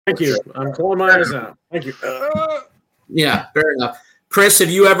Thank you. I'm pulling my eyes out. Thank you. Yeah, fair enough. Chris, have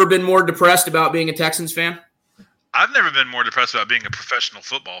you ever been more depressed about being a Texans fan? I've never been more depressed about being a professional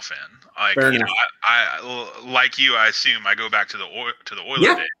football fan. Like, fair you enough. know, I like you. I assume I go back to the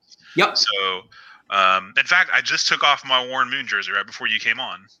Oilers days. Yep. So, in fact, I just took off my Warren Moon jersey right before you came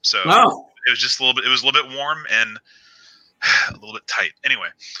on. So it was just a little bit. It was a little bit warm and a little bit tight. Anyway,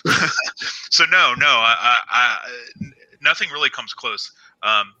 so no, nothing really comes close.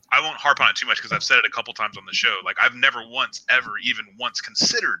 I won't harp on it too much because I've said it a couple times on the show. Like, I've never once, ever, even once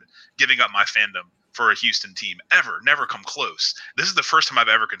considered giving up my fandom for a Houston team. Never come close. This is the first time I've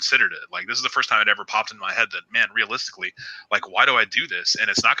ever considered it. Like, this is the first time it ever popped into my head that, man, realistically, like, why do I do this? And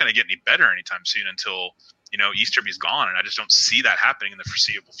it's not going to get any better anytime soon until, you know, Easterby's gone, and I just don't see that happening in the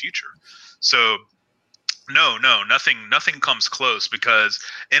foreseeable future. So no, nothing comes close, because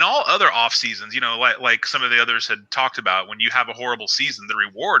in all other off seasons, you know, like some of the others had talked about, when you have a horrible season, the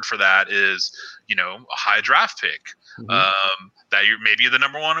reward for that is, you know, a high draft pick, that you're maybe the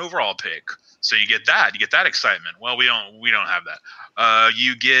number 1 overall pick. So you get that excitement. Well, we don't have that.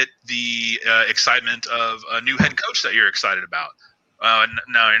 You get the excitement of a new head coach that you're excited about.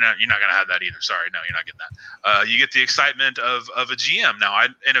 No, you're not going to have that either. Sorry, no, you're not getting that. You get the excitement of a GM. Now,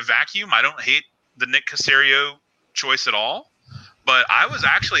 in a vacuum, I don't hate the Nick Caserio choice at all, but I was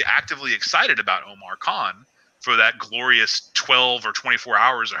actually actively excited about Omar Khan for that glorious 12 or 24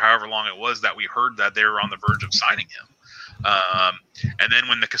 hours or however long it was that we heard that they were on the verge of signing him. And then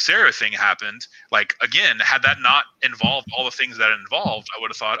when the Caserio thing happened, like, again, had that not involved all the things that it involved, I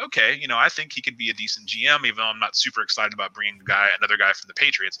would have thought, okay, you know, I think he could be a decent GM, even though I'm not super excited about bringing another guy from the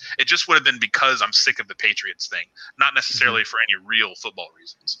Patriots. It just would have been because I'm sick of the Patriots thing, not necessarily for any real football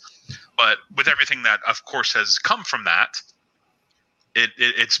reasons. But with everything that, of course, has come from that,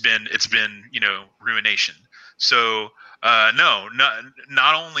 it's been, you know, ruination. So no,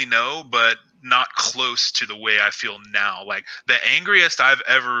 not only no, but not close to the way I feel now. Like, the angriest I've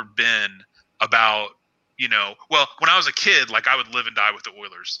ever been about, you know, well, when I was a kid, like, I would live and die with the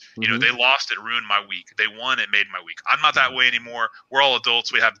Oilers. You know, they lost, it ruined my week. They won, it made my week. I'm not that way anymore. We're all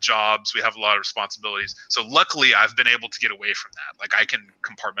adults. We have jobs. We have a lot of responsibilities. So luckily, I've been able to get away from that. Like, I can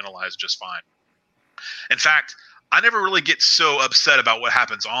compartmentalize just fine. In fact, I never really get so upset about what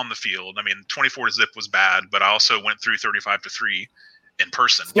happens on the field. I mean, 24-zip was bad, but I also went through 35-3 in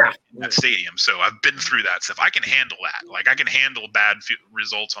person in that stadium. So I've been through that stuff. I can handle that. Like, I can handle bad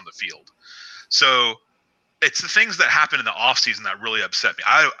results on the field. So it's the things that happen in the offseason that really upset me.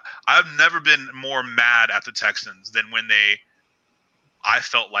 I've never been more mad at the Texans than when I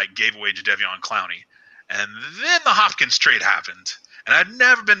felt like, gave away Jadeveon Clowney. And then the Hopkins trade happened. And I'd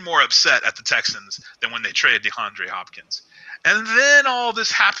never been more upset at the Texans than when they traded DeAndre Hopkins. And then all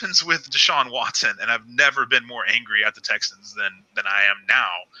this happens with Deshaun Watson, and I've never been more angry at the Texans than I am now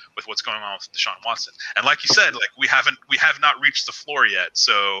with what's going on with Deshaun Watson. And like you said, like, we have not reached the floor yet.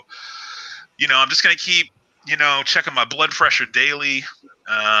 So, you know, I'm just going to keep, you know, checking my blood pressure daily.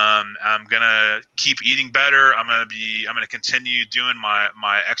 I'm gonna keep eating better. I'm gonna continue doing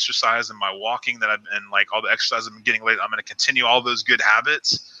my exercise and my walking and like all the exercise I've been getting lately. I'm gonna continue all those good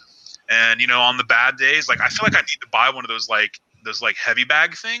habits. And, you know, on the bad days, like, I feel like I need to buy one of those heavy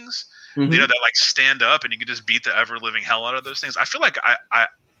bag things, you know, that like stand up and you can just beat the ever living hell out of those things. I feel like I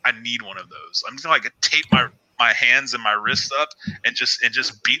need one of those. I'm just gonna like tape my hands and my wrists up and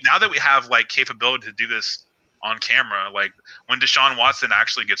just beat. Now that we have like capability to do this on camera, like, when Deshaun Watson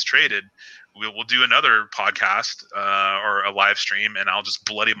actually gets traded, we'll do another podcast or a live stream, and I'll just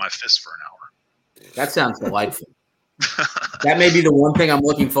bloody my fists for an hour. That sounds delightful. That may be the one thing I'm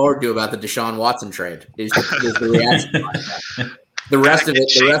looking forward to about the Deshaun Watson trade is the reaction. The rest of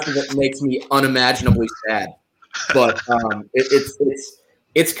it makes me unimaginably sad. But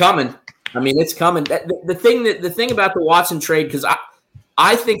it's coming. I mean, it's coming. The thing about the Watson trade, because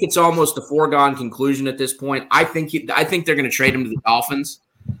I think it's almost a foregone conclusion at this point. I think they're going to trade him to the Dolphins,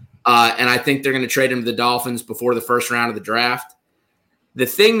 and I think they're going to trade him to the Dolphins before the first round of the draft. The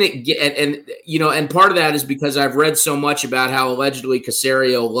thing that and part of that is because I've read so much about how allegedly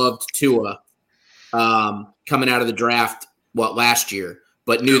Caserio loved Tua coming out of the draft last year,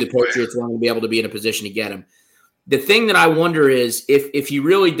 but knew the Patriots weren't going to be able to be in a position to get him. The thing that I wonder is if he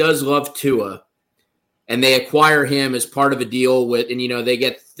really does love Tua, and they acquire him as part of a deal and, you know, they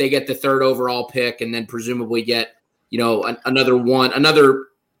get the third overall pick, and then presumably get, you know, another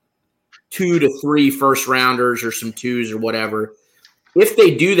 2 to 3 first rounders or some twos or whatever. If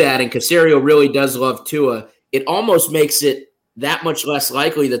they do that and Caserio really does love Tua, it almost makes it that much less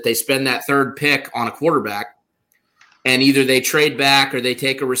likely that they spend that third pick on a quarterback, and either they trade back or they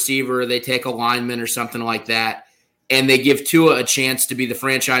take a receiver or they take a lineman or something like that. and they give Tua a chance to be the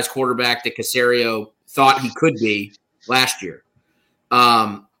franchise quarterback that Caserio thought he could be last year.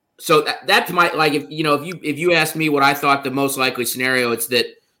 So that's my if you ask me what I thought the most likely scenario, it's that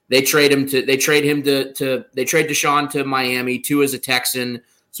they trade Deshaun to Miami, Tua's a Texan,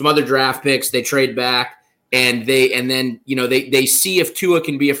 some other draft picks, they trade back, and then they see if Tua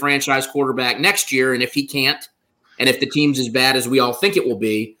can be a franchise quarterback next year, and if he can't, and if the team's as bad as we all think it will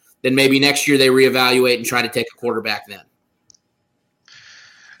be, then maybe next year they reevaluate and try to take a quarterback then.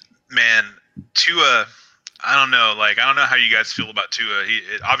 Man, Tua, I don't know. I don't know how you guys feel about Tua.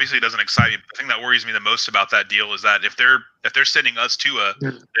 It obviously doesn't excite me. The thing that worries me the most about that deal is that if they're sending us Tua,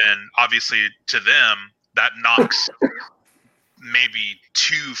 then obviously to them that knocks maybe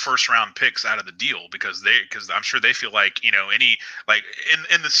 2 first-round picks out of the deal because I'm sure they feel like in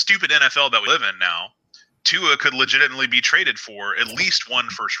the stupid NFL that we live in now, Tua could legitimately be traded for at least 1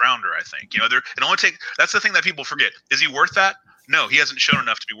 first-rounder. I think that's the thing that people forget. Is he worth that? No, he hasn't shown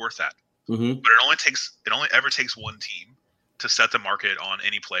enough to be worth that. Mm-hmm. But it only ever takes one team to set the market on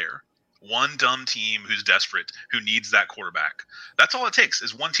any player. One dumb team who's desperate, who needs that quarterback. That's all it takes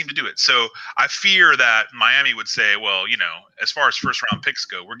is one team to do it. So I fear that Miami would say, well, as far as first round picks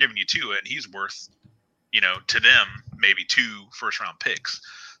go, we're giving you Tua, and he's worth, to them maybe 2 first round picks.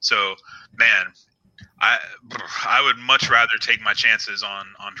 So, man, I would much rather take my chances on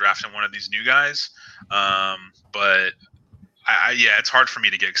drafting one of these new guys. But it's hard for me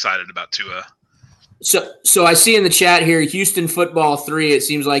to get excited about Tua. So I see in the chat here, Houston Football 3, it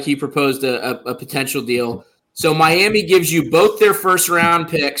seems like he proposed a potential deal. So Miami gives you both their first round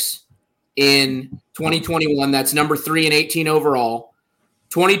picks in 2021. That's number 3 and 18 overall.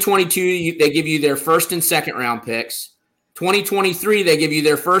 2022, they give you their first and second round picks. 2023, they give you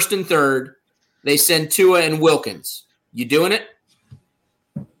their first and third. They send Tua and Wilkins. You doing it?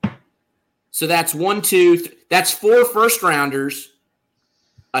 So that's 1, 2, that's 4 first rounders,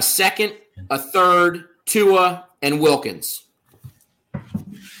 a second, a third, Tua, and Wilkins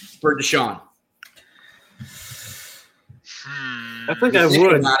for Deshaun. I think I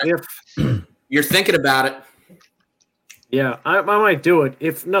would. If you're thinking about it. Yeah, I might do it.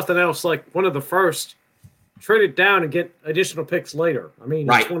 If nothing else, like one of the first, trade it down and get additional picks later. I mean,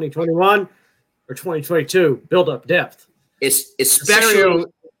 right. In 2021 or 2022, build up depth.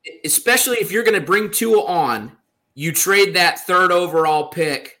 Especially if you're going to bring Tua on, you trade that third overall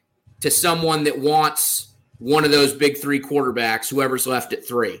pick to someone that wants one of those big 3 quarterbacks, whoever's left at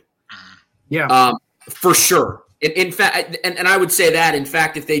 3. Yeah. For sure. In fact, and I would say that, in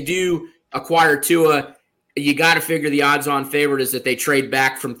fact, if they do acquire Tua, you got to figure the odds-on favorite is that they trade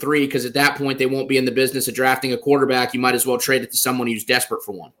back from 3, because at that point they won't be in the business of drafting a quarterback. You might as well trade it to someone who's desperate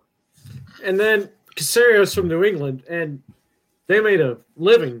for one. And then Casario's from New England, and they made a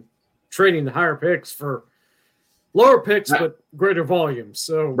living trading the higher picks for lower picks, but greater volume.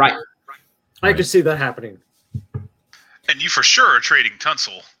 So right. I could see that happening. And you for sure are trading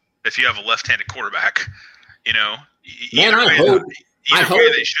Tunsil if you have a left-handed quarterback. Man, I hope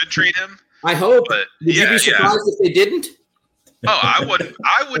they should trade him. I hope. But would you be surprised if they didn't? Oh, I wouldn't.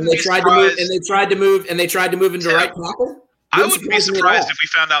 And they tried to move into right tackle. I wouldn't be surprised if we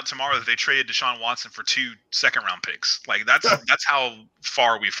found out tomorrow that they traded Deshaun Watson for 2 second-round picks. That's how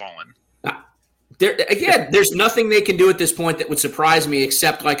far we've fallen. There's nothing they can do at this point that would surprise me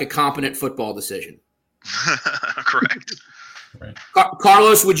except a competent football decision. Correct. Right.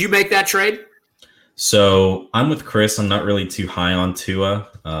 Carlos, would you make that trade? So I'm with Chris. I'm not really too high on Tua.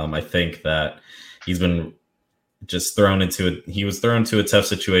 I think that he's been just he was thrown into a tough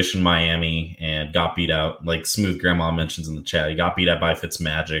situation in Miami and got beat out. Like Smooth Grandma mentions in the chat, he got beat out by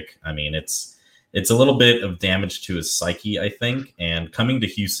Fitzmagic. I mean, it's a little bit of damage to his psyche, I think. And coming to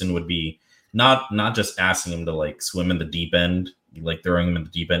Houston would be not just asking him to swim in the deep end, throwing him in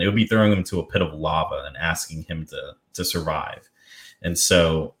the deep end. It would be throwing him into a pit of lava and asking him to survive. And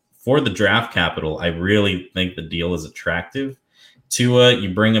so for the draft capital, I really think the deal is attractive. Tua,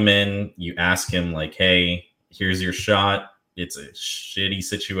 you bring him in, you ask him hey, here's your shot. It's a shitty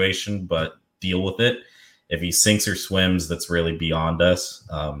situation, but deal with it. If he sinks or swims, that's really beyond us.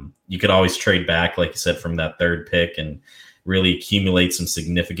 You could always trade back, like you said, from that third pick and really accumulate some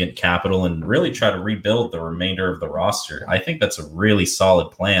significant capital and really try to rebuild the remainder of the roster. I think that's a really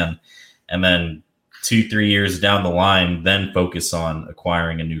solid plan. And then 2-3 years down the line, then focus on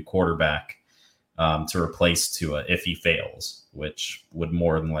acquiring a new quarterback to replace Tua if he fails, which would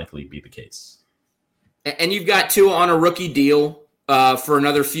more than likely be the case. And you've got Tua on a rookie deal for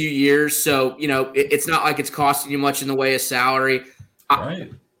another few years. So, it's not like it's costing you much in the way of salary.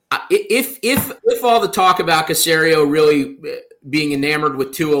 Right. If all the talk about Caserio really being enamored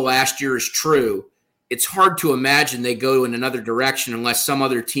with Tua last year is true, it's hard to imagine they go in another direction unless some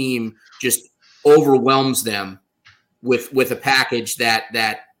other team just overwhelms them with a package that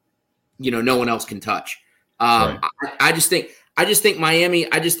no one else can touch. Right. I just think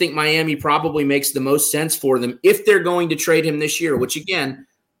Miami probably makes the most sense for them if they're going to trade him this year, which again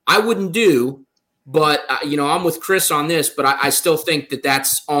I wouldn't do. But I'm with Chris on this, but I still think that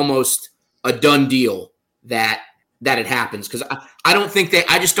that's almost a done deal that it happens, because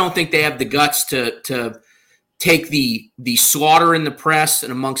I just don't think they have the guts to take the slaughter in the press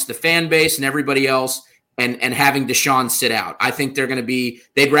and amongst the fan base and everybody else and having Deshaun sit out. I think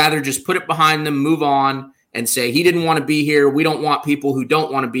they'd rather just put it behind them, move on, and say he didn't want to be here. We don't want people who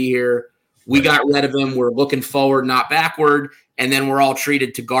don't want to be here. We got rid of him. We're looking forward, not backward. And then we're all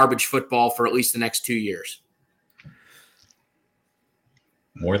treated to garbage football for at least the next 2 years.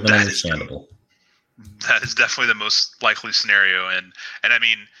 More than understandable. That is definitely the most likely scenario. And I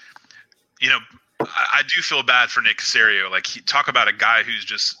mean, I do feel bad for Nick Caserio. Like, talk about a guy who's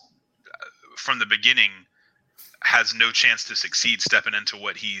just from the beginning has no chance to succeed stepping into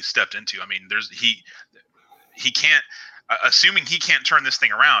what he stepped into. I mean, he can't, assuming he can't turn this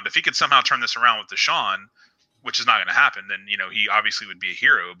thing around. If he could somehow turn this around with Deshaun, which is not going to happen, then, he obviously would be a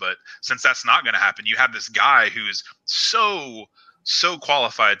hero. But since that's not going to happen, you have this guy who is so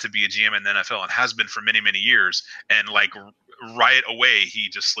qualified to be a GM in the NFL and has been for many, many years. And like right away, he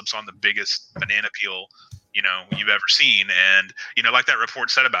just slips on the biggest banana peel, you've ever seen. And, like that report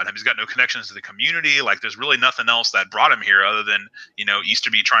said about him, he's got no connections to the community. Like, there's really nothing else that brought him here other than,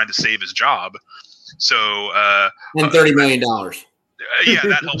 Easterby trying to save his job. So, and $30 million. Yeah,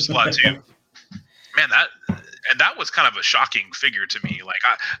 that helps a lot too. Man, that was kind of a shocking figure to me.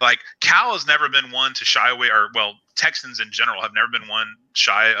 Like Cal has never been one to shy away, Texans in general have never been one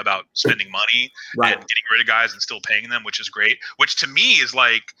shy about spending money and getting rid of guys and still paying them, which is great. Which to me is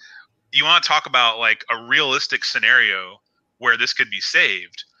like, you want to talk about like a realistic scenario where this could be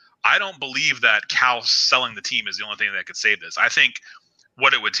saved. I don't believe that Cal selling the team is the only thing that could save this. I think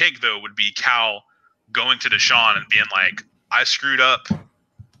what it would take, though, would be Cal going to Deshaun and being like, I screwed up.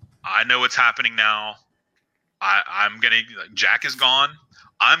 I know what's happening now. I'm going to – Jack is gone.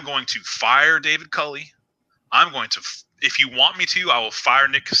 I'm going to fire David Culley. I'm going to – if you want me to, I will fire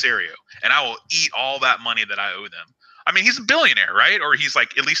Nick Caserio, and I will eat all that money that I owe them. I mean, he's a billionaire, right? Or he's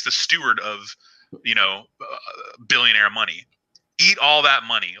like at least the steward of, billionaire money. Eat all that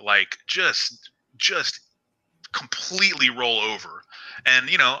money, like just completely roll over. And,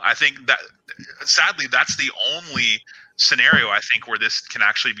 I think that sadly, that's the only scenario I think where this can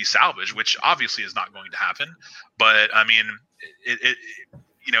actually be salvaged, which obviously is not going to happen. But I mean,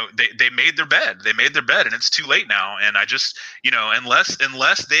 they made their bed. They made their bed, and it's too late now. And I just,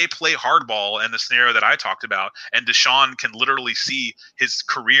 unless they play hardball in the scenario that I talked about, and Deshaun can literally see his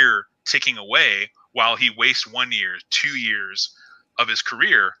career ticking away while he wastes 1 year, 2 years of his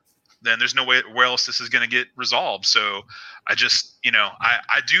career, then there's no way where else this is going to get resolved. So I just,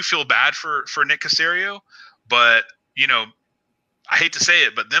 I do feel bad for Nick Caserio, but I hate to say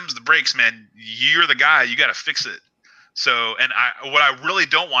it, but them's the breaks, man. You're the guy. You got to fix it. So, and what I really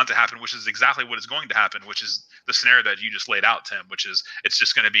don't want to happen, which is exactly what is going to happen, which is the scenario that you just laid out, Tim, which is it's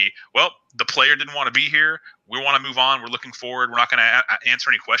just going to be, well, the player didn't want to be here. We want to move on. We're looking forward. We're not going to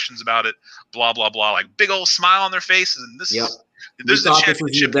answer any questions about it. Blah, blah, blah. Like big old smile on their faces. And this is the championship. This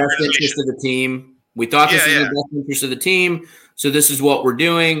was in the best interest of the team. We thought this was in the best interest of the team. So this is what we're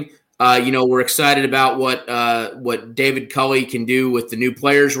doing. We're excited about what David Culley can do with the new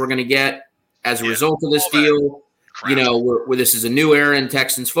players we're going to get as a result of this deal. Where this is a new era in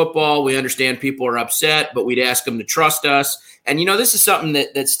Texans football. We understand people are upset, but we'd ask them to trust us. And, this is something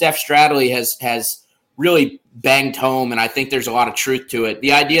that Steph Stradley has really banged home, and I think there's a lot of truth to it.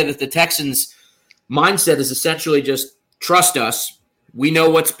 The idea that the Texans' mindset is essentially just trust us. We know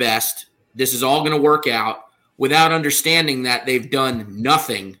what's best. This is all going to work out, without understanding that they've done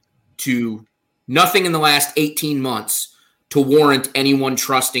nothing in the last 18 months to warrant anyone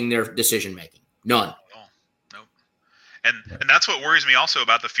trusting their decision-making. None. And that's what worries me also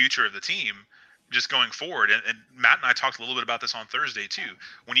about the future of the team just going forward. And Matt and I talked a little bit about this on Thursday too.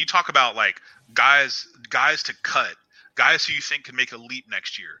 When you talk about like guys to cut, guys who you think can make a leap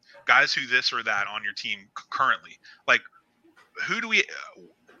next year, guys who this or that on your team currently, like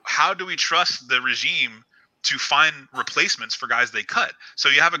how do we trust the regime to find replacements for guys they cut? So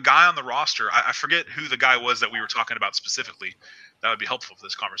you have a guy on the roster. I forget who the guy was that we were talking about specifically. That would be helpful for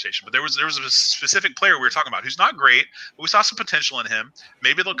this conversation. But there was a specific player we were talking about who's not great, but we saw some potential in him.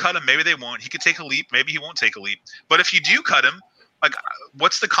 Maybe they'll cut him. Maybe they won't. He could take a leap. Maybe he won't take a leap. But if you do cut him, like,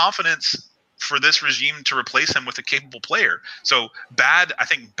 what's the confidence for this regime to replace him with a capable player? So bad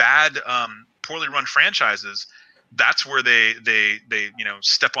poorly run franchises, that's where they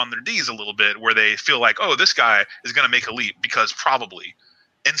step on their D's a little bit, where they feel like, oh, this guy is going to make a leap because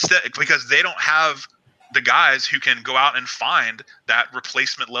they don't have the guys who can go out and find that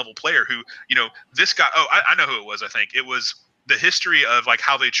replacement level player who, this guy, I know who it was. I think it was the history of like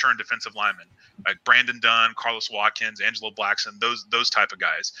how they churn defensive linemen, like Brandon Dunn, Carlos Watkins, Angelo Blackson, those type of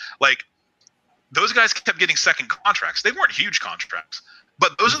guys. Like those guys kept getting second contracts. They weren't huge contracts,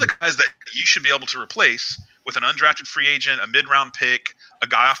 but those are the guys that you should be able to replace with an undrafted free agent, a mid-round pick, a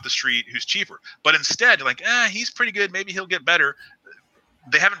guy off the street who's cheaper. But instead, you're like, he's pretty good. Maybe he'll get better.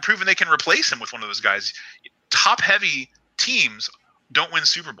 They haven't proven they can replace him with one of those guys. Top-heavy teams don't win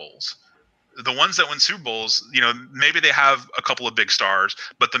Super Bowls. The ones that win Super Bowls, maybe they have a couple of big stars,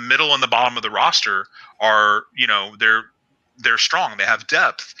 but the middle and the bottom of the roster are, they're strong. They have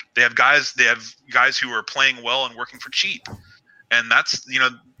depth. They have guys who are playing well and working for cheap. And that's,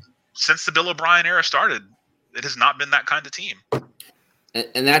 since the Bill O'Brien era started, it has not been that kind of team.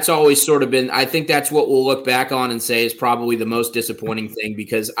 And that's always sort of been, I think that's what we'll look back on and say is probably the most disappointing thing,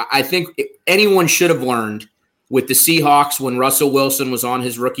 because I think anyone should have learned with the Seahawks when Russell Wilson was on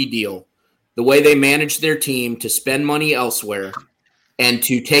his rookie deal, the way they managed their team to spend money elsewhere and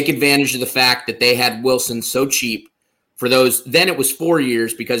to take advantage of the fact that they had Wilson so cheap for those, then it was 4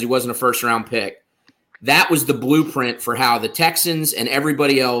 years because he wasn't a first-round pick. That was the blueprint for how the Texans and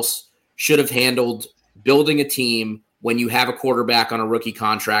everybody else should have handled building a team when you have a quarterback on a rookie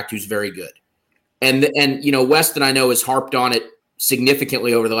contract who's very good. And Weston, I know, has harped on it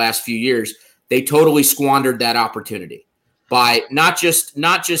significantly over the last few years. They totally squandered that opportunity by not just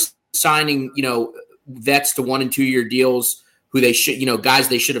signing, vets to 1 and 2 year deals who they should, guys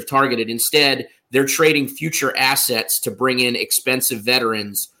they should have targeted. Instead, they're trading future assets to bring in expensive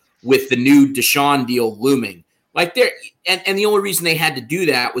veterans with the new Deshaun deal looming. Like and the only reason they had to do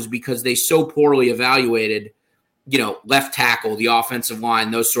that was because they so poorly evaluated, left tackle, the offensive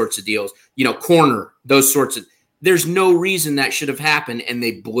line, those sorts of deals, corner, those sorts of. There's no reason that should have happened, and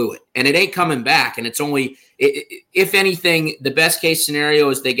they blew it. And it ain't coming back. And it's only, if anything, the best case scenario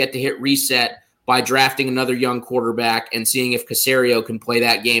is they get to hit reset by drafting another young quarterback and seeing if Caserio can play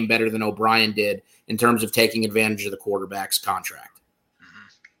that game better than O'Brien did in terms of taking advantage of the quarterback's contract.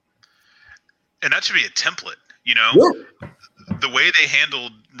 And that should be a template. The way they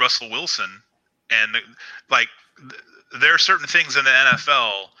handled Russell Wilson, and there are certain things in the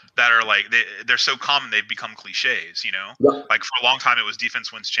NFL that are like they're so common they've become cliches. Like for a long time it was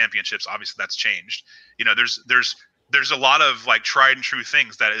defense wins championships. Obviously that's changed. There's a lot of like tried and true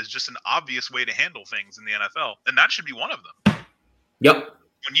things that is just an obvious way to handle things in the NFL, and that should be one of them. Yep.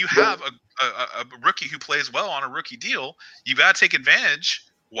 When you have a rookie who plays well on a rookie deal, you got to take advantage.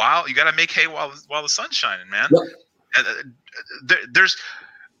 You got to make hay while the sun's shining, man. Yep.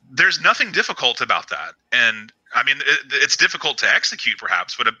 There's nothing difficult about that, and I mean it's difficult to execute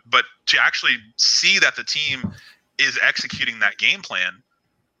perhaps, but to actually see that the team is executing that game plan,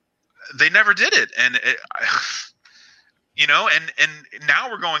 they never did it, and and now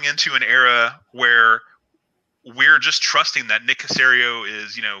we're going into an era where we're just trusting that Nick Caserio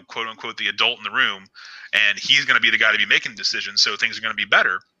is, quote unquote, the adult in the room, and he's going to be the guy to be making decisions, so things are going to be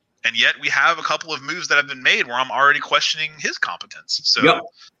better. And yet we have a couple of moves that have been made where I'm already questioning his competence. So, yep.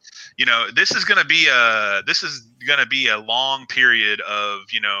 This is going to be a long period of,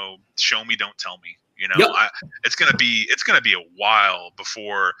 show me, don't tell me. Yep. It's going to be a while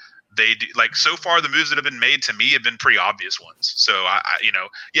before they do. Like so far, the moves that have been made to me have been pretty obvious ones. So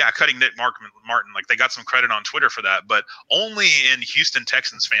cutting Nick Martin, like they got some credit on Twitter for that, but only in Houston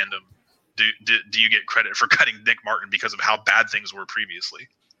Texans fandom do you get credit for cutting Nick Martin because of how bad things were previously.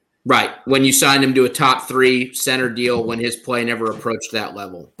 Right. When you signed him to a top 3 center deal when his play never approached that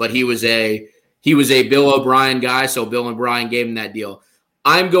level. But he was a Bill O'Brien guy, so Bill O'Brien gave him that deal.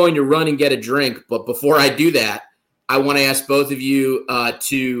 I'm going to run and get a drink, but before I do that, I want to ask both of you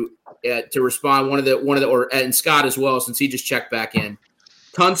to respond. And Scott as well, since he just checked back in.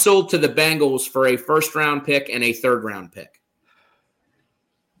 Tunsil to the Bengals for a first-round pick and a third-round pick.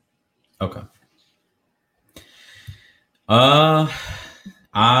 Okay.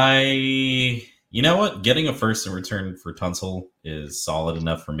 You know what? Getting a first in return for Tunsil is solid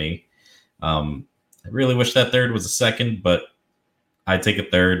enough for me. I really wish that third was a second, but I'd take a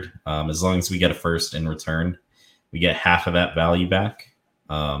third. As long as we get a first in return, we get half of that value back.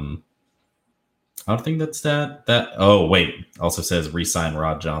 I don't think that's that. Oh, wait. Also says re-sign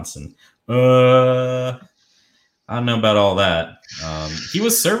Rod Johnson. I don't know about all that. He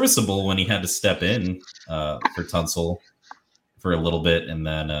was serviceable when he had to step in for Tunsil for a little bit, and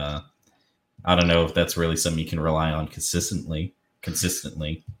then I don't know if that's really something you can rely on consistently.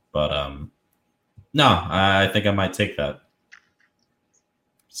 But No, I think I might take that.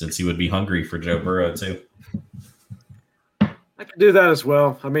 Since he would be hungry for Joe Burrow, too. I could do that as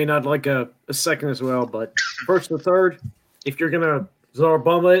well. I mean, I'd like a second as well, but first or third, if you're going to Czar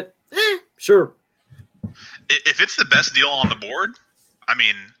bumble it, sure. If it's the best deal on the board, I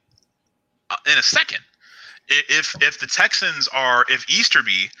mean, in a second. If the Texans are, if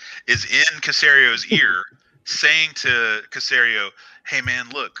Easterby is in Casario's ear saying to Casario, hey, man,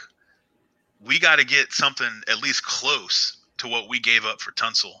 look, we got to get something at least close to what we gave up for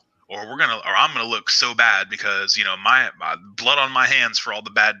Tunsil, or I'm gonna look so bad because my blood on my hands for all the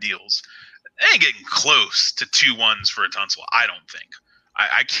bad deals. They ain't getting close to 2-1s for a Tunsil. I don't think.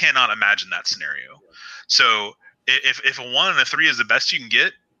 I cannot imagine that scenario. So if a 1 and a 3 is the best you can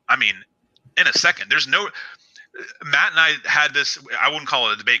get, I mean, in a second, there's no. Matt and I had this. I wouldn't call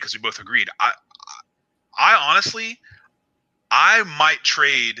it a debate because we both agreed. I honestly, I would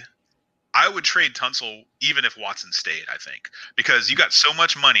trade Tunsil even if Watson stayed, I think, because you got so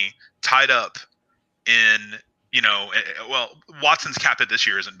much money tied up in, Watson's cap hit this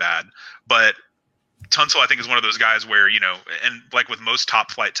year isn't bad, but Tunsil, I think, is one of those guys where, and like with most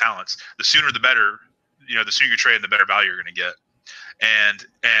top flight talents, the sooner the better, the sooner you trade, the better value you're going to get. And,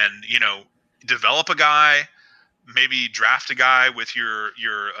 develop a guy, maybe draft a guy with your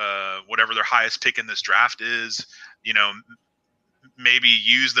whatever their highest pick in this draft is, maybe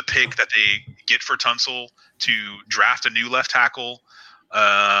use the pick that they get for Tunsil to draft a new left tackle.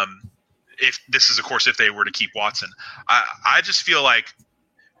 If this is, of course, if they were to keep Watson, I just feel like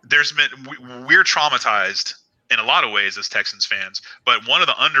we're traumatized in a lot of ways as Texans fans, but one of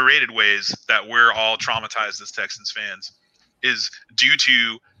the underrated ways that we're all traumatized as Texans fans is due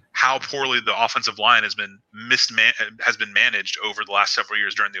to how poorly the offensive line has been managed over the last several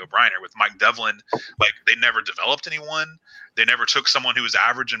years during the O'Brien era. With Mike Devlin, like, they never developed anyone. They never took someone who was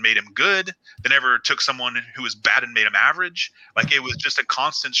average and made him good. They never took someone who was bad and made him average. Like, it was just a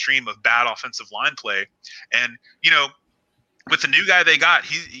constant stream of bad offensive line play. And, with the new guy they got,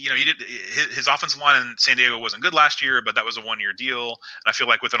 his offensive line in San Diego wasn't good last year, but that was a 1-year deal. And I feel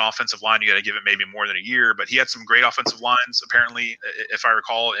like with an offensive line, you got to give it maybe more than a year. But he had some great offensive lines, apparently, if I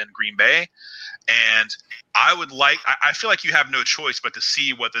recall, in Green Bay. And I feel like you have no choice but to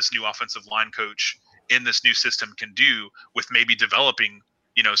see what this new offensive line coach in this new system can do with maybe developing,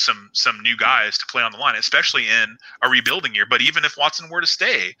 some new guys to play on the line, especially in a rebuilding year. But even if Watson were to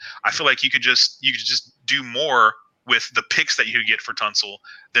stay, I feel like you could just do more with the picks that you get for Tunsil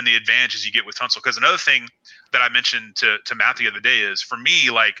than the advantages you get with Tunsil. Because another thing that I mentioned to Matt the other day is, for me,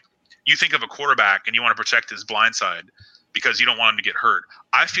 like, you think of a quarterback and you want to protect his blind side because you don't want him to get hurt.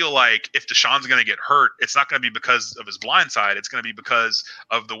 I feel like if Deshaun's going to get hurt, it's not going to be because of his blind side. It's going to be because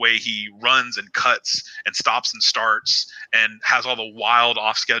of the way he runs and cuts and stops and starts and has all the wild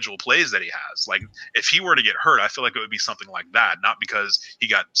off-schedule plays that he has. Like, if he were to get hurt, I feel like it would be something like that, not because he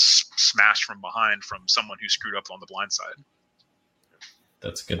got smashed from behind from someone who screwed up on the blind side.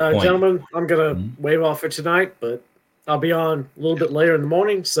 That's a good point. Gentlemen, I'm going to wave off for tonight, but I'll be on a little bit later in the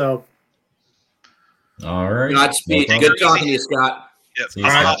morning, so. All right. Godspeed. Good talking to you, Scott. Yep.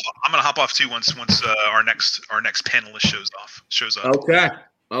 I'm gonna hop off too once our next panelist shows up.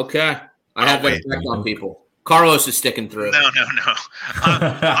 Okay. I have that effect on people. Carlos is sticking through. No.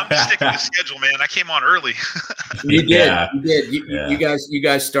 I'm just sticking to the schedule, man. I came on early. You did. You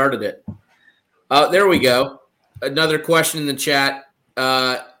guys started it. There we go. Another question in the chat.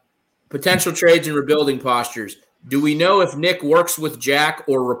 Potential trades and rebuilding postures. Do we know if Nick works with Jack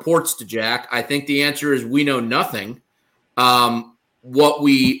or reports to Jack? I think the answer is we know nothing. What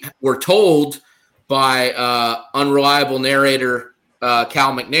we were told by unreliable narrator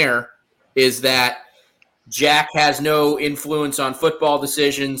Cal McNair is that Jack has no influence on football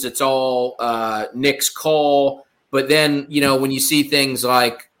decisions. It's all Nick's call. But then, when you see things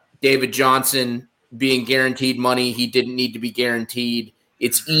like David Johnson being guaranteed money he didn't need to be guaranteed,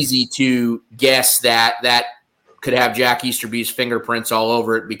 it's easy to guess that could have Jack Easterby's fingerprints all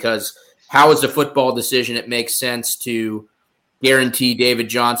over it, because how is a football decision it makes sense to guarantee David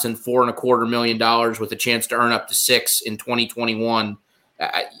Johnson $4.25 million with a chance to earn up to $6 million in 2021?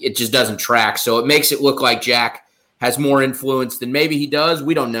 It just doesn't track. So it makes it look like Jack has more influence than maybe he does.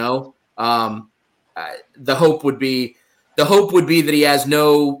 We don't know. The hope would be that he has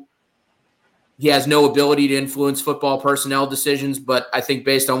no ability to influence football personnel decisions, but I think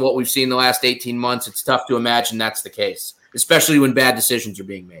based on what we've seen the last 18 months, it's tough to imagine that's the case, especially when bad decisions are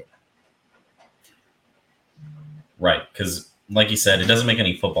being made. Right, because like you said, it doesn't make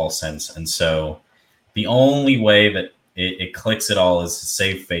any football sense. And so the only way that it clicks at all is to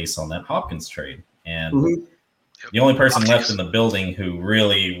save face on that Hopkins trade. And The only person left in the building who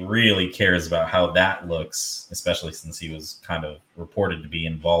really, really cares about how that looks, especially since he was kind of reported to be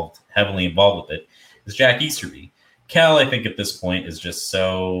heavily involved with it, is Jack Easterby. Cal, I think at this point is just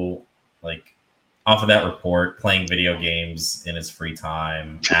so off of that report, playing video games in his free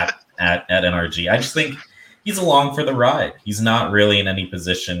time at NRG. I just think he's along for the ride. He's not really in any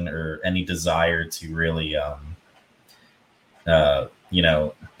position or any desire to really,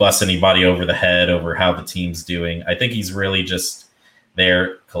 bust anybody over the head over how the team's doing. I think he's really just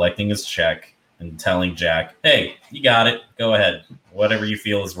there collecting his check and telling Jack, hey, you got it. Go ahead. Whatever you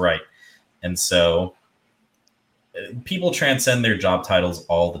feel is right. And so people transcend their job titles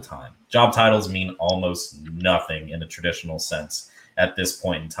all the time. Job titles mean almost nothing in a traditional sense at this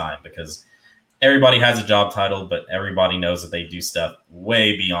point in time because everybody has a job title, but everybody knows that they do stuff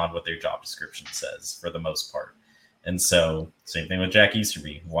way beyond what their job description says for the most part. And so, same thing with Jack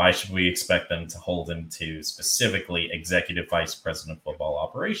Easterby. Why should we expect them to hold him to specifically executive vice president of football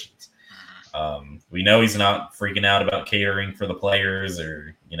operations? We know he's not freaking out about catering for the players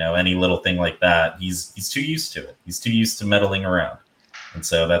or, any little thing like that. He's too used to it. He's too used to meddling around. And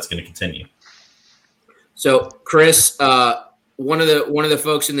so that's going to continue. So, Chris, one of the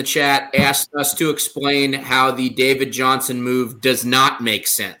folks in the chat asked us to explain how the David Johnson move does not make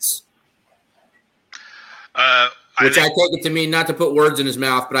sense. I take it to mean, not to put words in his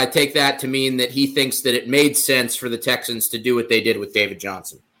mouth, but I take that to mean that he thinks that it made sense for the Texans to do what they did with David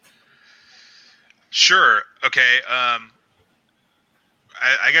Johnson. Sure. Okay. I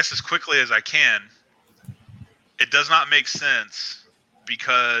guess as quickly as I can, it does not make sense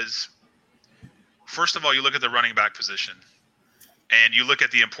because, first of all, you look at the running back position and you look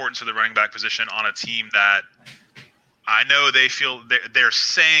at the importance of the running back position on a team that I know they're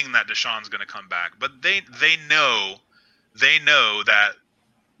saying that Deshaun's going to come back, but they know that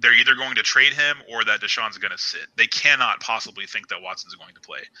they're either going to trade him or that Deshaun's going to sit. They cannot possibly think that Watson's going to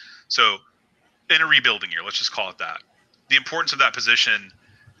play. So in a rebuilding year, let's just call it that, the importance of that position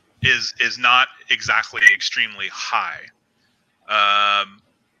is not exactly extremely high. I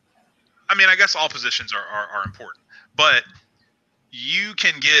guess all positions are important, but you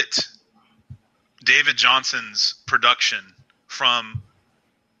can get David Johnson's production from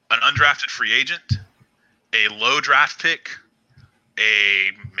an undrafted free agent, a low draft pick,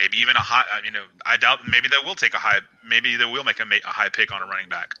 maybe even a high. I doubt maybe they will take a high. Maybe they will make a high pick on a running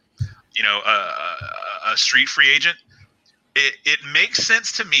back. A street free agent. It makes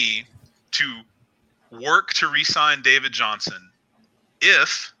sense to me to work to re-sign David Johnson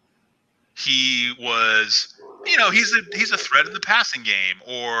if he was. He's a threat in the passing game,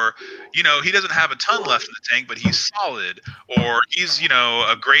 or he doesn't have a ton left in the tank, but he's solid, or he's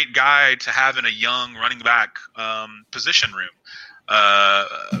a great guy to have in a young running back position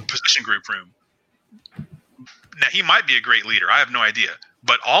group room. Now he might be a great leader. I have no idea,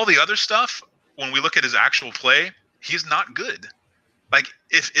 but all the other stuff, when we look at his actual play, he's not good.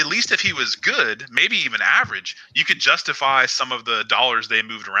 If he was good, maybe even average, you could justify some of the dollars they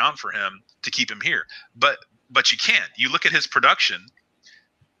moved around for him to keep him here, but you can't. You look at his production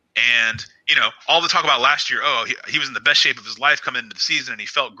and, all the talk about last year, he was in the best shape of his life coming into the season and he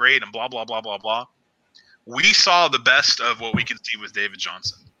felt great and blah, blah, blah, blah, blah. We saw the best of what we can see with David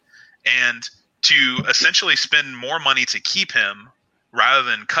Johnson. And to essentially spend more money to keep him rather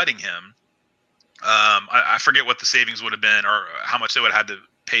than cutting him, I forget what the savings would have been or how much they would have had to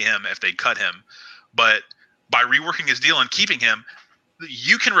pay him if they cut him. But by reworking his deal and keeping him,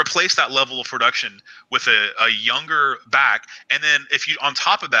 you can replace that level of production with a younger back. And then if you, on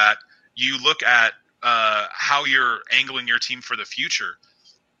top of that, you look at how you're angling your team for the future.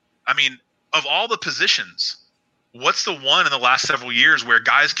 Of all the positions, what's the one in the last several years where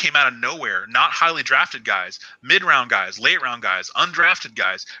guys came out of nowhere, not highly drafted guys, mid-round guys, late-round guys, undrafted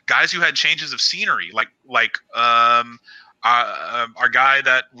guys who had changes of scenery, like our guy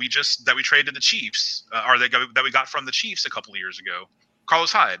that we traded to the Chiefs, or that we got from the Chiefs a couple of years ago,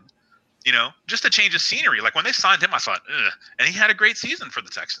 Carlos Hyde, just a change of scenery. Like when they signed him, I thought, ugh, and he had a great season for the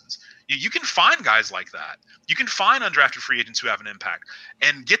Texans. You can find guys like that. You can find undrafted free agents who have an impact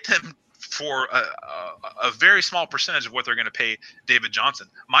and get them for a very small percentage of what they're going to pay David Johnson.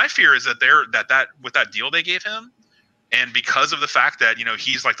 My fear is that that with that deal they gave him, and because of the fact that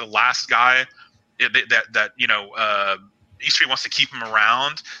he's like the last guy that Easterby wants to keep him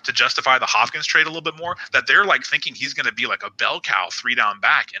around to justify the Hopkins trade a little bit more, that they're like thinking he's going to be like a bell cow 3-down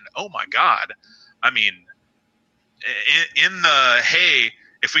back. And oh my God, in the, hey,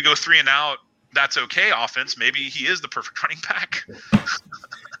 if we go 3 and out, that's okay offense, maybe he is the perfect running back.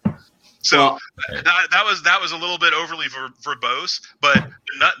 So that was a little bit overly verbose, but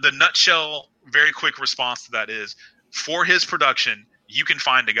the nutshell very quick response to that is, for his production, you can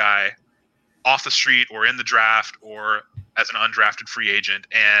find a guy off the street or in the draft or as an undrafted free agent.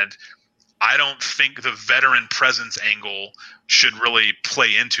 And I don't think the veteran presence angle should really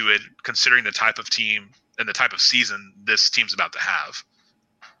play into it, considering the type of team and the type of season this team's about to have.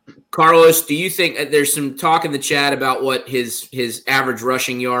 Carlos, do you think there's some talk in the chat about what his average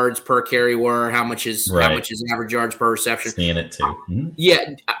rushing yards per carry were, how much his average yards per reception? Seeing it too. Mm-hmm.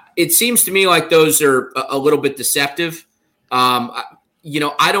 Yeah, it seems to me like those are a little bit deceptive. I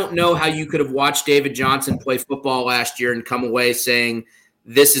don't know how you could have watched David Johnson play football last year and come away saying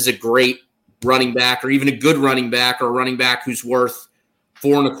this is a great running back, or even a good running back, or a running back who's worth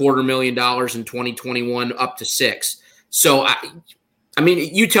 $4.25 million in 2021 up to $6 million. So I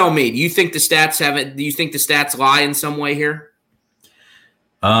mean, you tell me. Do you think the stats lie in some way here?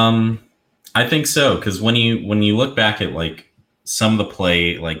 I think so, because when you look back at like some of the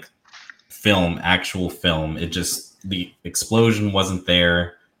play, like actual film, it just, the explosion wasn't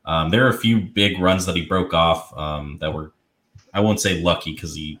there. There are a few big runs that he broke off that were, I won't say lucky,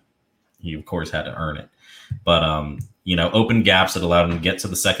 because he of course had to earn it, but open gaps that allowed him to get to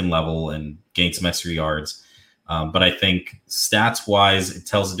the second level and gain some extra yards. But I think stats-wise, it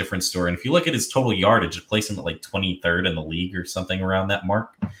tells a different story. And if you look at his total yardage, it placed him at like 23rd in the league or something around that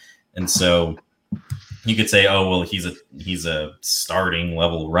mark. And so you could say, oh, well, he's a starting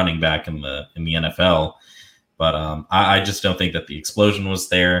level running back in the NFL. But I just don't think that the explosion was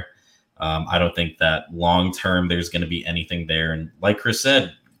there. I don't think that long-term there's going to be anything there. And like Chris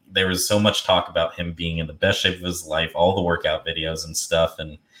said, there was so much talk about him being in the best shape of his life, all the workout videos and stuff.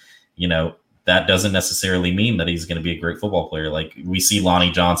 And, that doesn't necessarily mean that he's going to be a great football player. Like we see Lonnie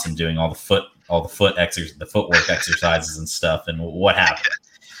Johnson doing all the footwork exercises and stuff, and what happened.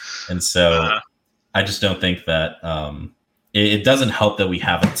 And so I just don't think that it doesn't help that we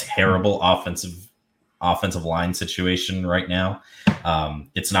have a terrible offensive line situation right now.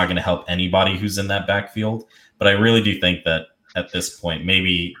 It's not going to help anybody who's in that backfield. But I really do think that at this point,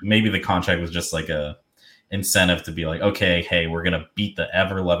 maybe the contract was just like a incentive to be like, okay, hey, we're going to beat the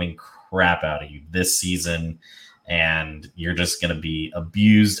ever-loving crap out of you this season, and you're just going to be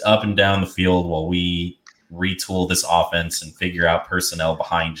abused up and down the field while we retool this offense and figure out personnel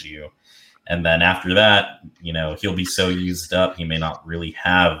behind you. And then after that, he'll be so used up, he may not really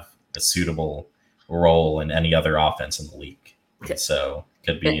have a suitable role in any other offense in the league. Okay. So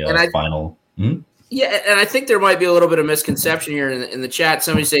could be final. Mm-hmm. Yeah, and I think there might be a little bit of misconception here in the chat.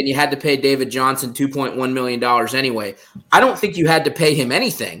 Somebody saying you had to pay David Johnson $2.1 million anyway. I don't think you had to pay him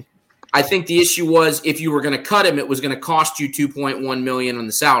anything. I think the issue was if you were going to cut him, it was going to cost you $2.1 million on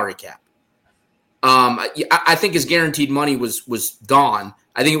the salary cap. I think his guaranteed money was gone.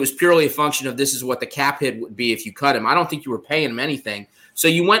 I think it was purely a function of this is what the cap hit would be if you cut him. I don't think you were paying him anything. So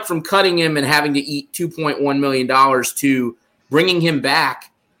you went from cutting him and having to eat $2.1 million to bringing him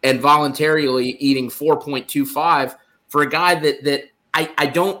back and voluntarily eating 4.25 for a guy that I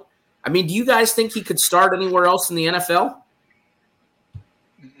don't – I mean, do you guys think he could start anywhere else in the NFL?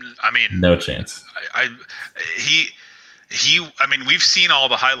 I mean, no chance. I mean, we've seen all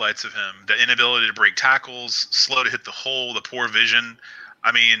the highlights of him, the inability to break tackles, slow to hit the hole, the poor vision.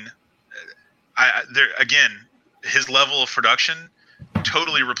 I mean, his level of production,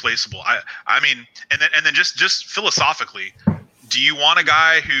 totally replaceable. I mean, and then just philosophically, do you want a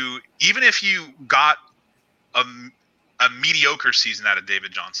guy who, even if you got a mediocre season out of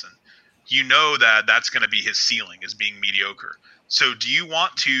David Johnson, that's going to be his ceiling, is being mediocre. So do you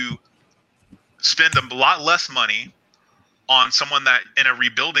want to spend a lot less money on someone that in a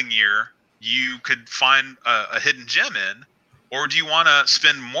rebuilding year you could find a hidden gem in, or do you want to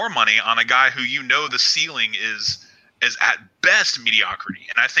spend more money on a guy who the ceiling is at best mediocrity?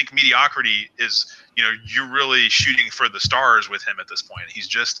 And I think mediocrity is, you're really shooting for the stars with him at this point. He's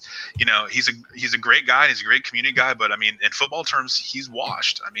just, he's a great guy, and he's a great community guy, but I mean, in football terms, he's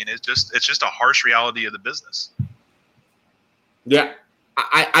washed. I mean, it's just a harsh reality of the business. Yeah,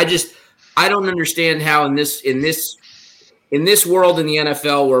 I don't understand how in this world in the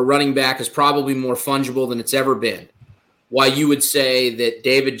NFL where running back is probably more fungible than it's ever been, why you would say that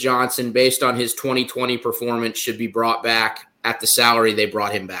David Johnson, based on his 2020 performance, should be brought back at the salary they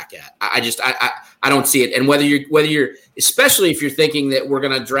brought him back at. I don't see it. And whether you're especially if you're thinking that we're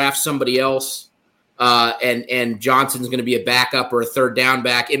going to draft somebody else and Johnson's going to be a backup or a third down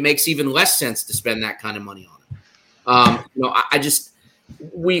back, it makes even less sense to spend that kind of money on it.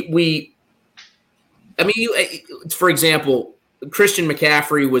 For example, Christian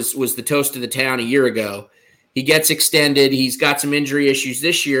McCaffrey was the toast of the town a year ago. He gets extended. He's got some injury issues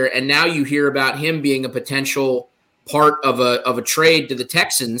this year, and now you hear about him being a potential part of a trade to the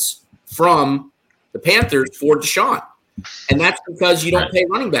Texans from the Panthers for Deshaun. And that's because you don't pay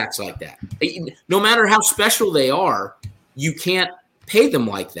running backs like that. No matter how special they are, you can't pay them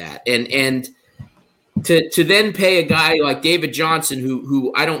like that. And to then pay a guy like David Johnson,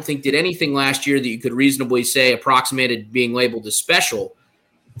 who I don't think did anything last year that you could reasonably say approximated being labeled as special,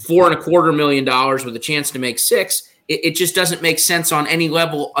 $4.25 million with a chance to make $6 million, it just doesn't make sense on any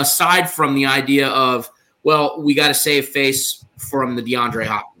level aside from the idea of, well, we got to save face from the DeAndre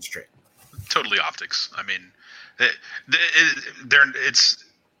Hopkins trade. Totally optics. I mean,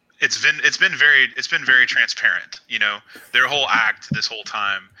 it's been very transparent. You know, their whole act this whole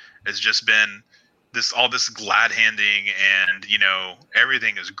time has just been all this glad handing, and you know,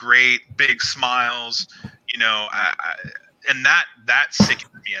 everything is great, big smiles. You know, and that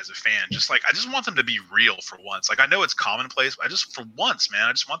sickens me as a fan. Just like, I just want them to be real for once. Like, I know it's commonplace, but for once, man,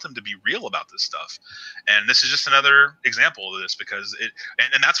 I just want them to be real about this stuff. And this is just another example of this, because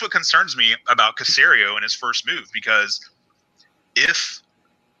and that's what concerns me about Caserio and his first move, because if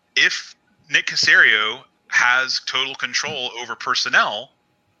Nick Caserio has total control over personnel,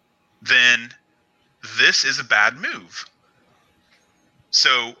 then this is a bad move.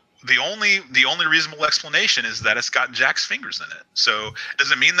 So the only reasonable explanation is that it's got Jack's fingers in it. So does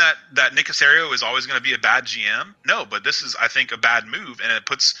it mean that Nick Caserio is always going to be a bad GM? No, but this is, I think, a bad move, and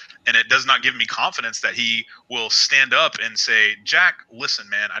it does not give me confidence that he will stand up and say, Jack, listen,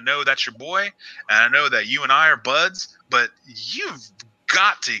 man, I know that's your boy, and I know that you and I are buds, but you've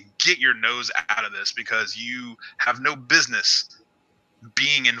got to get your nose out of this, because you have no business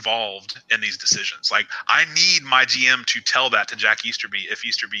being involved in these decisions. Like, I need my GM to tell that to Jack Easterby if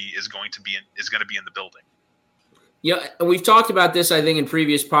Easterby is going to be in the building. Yeah, and we've talked about this, I think, in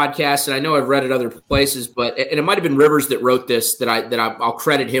previous podcasts, and I know I've read it other places, but and it might have been Rivers that wrote this, that I'll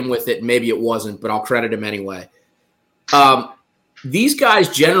credit him with it. Maybe it wasn't, but I'll credit him anyway. These guys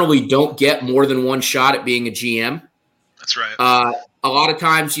generally don't get more than one shot at being a GM. That's right. A lot of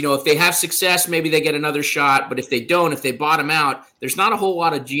times, you know, if they have success, maybe they get another shot. But if they don't, if they bottom out, there's not a whole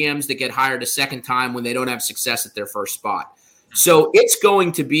lot of GMs that get hired a second time when they don't have success at their first spot. So it's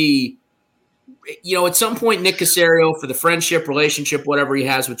going to be, you know, at some point, Nick Caserio, for the friendship, relationship, whatever he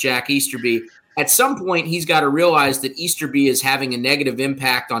has with Jack Easterby, at some point he's got to realize that Easterby is having a negative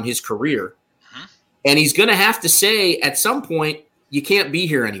impact on his career. Mm-hmm. And he's going to have to say at some point, you can't be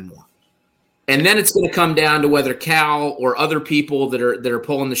here anymore. And then it's going to come down to whether Cal or other people that are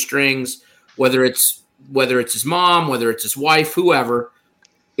pulling the strings, whether it's his mom, whether it's his wife, whoever,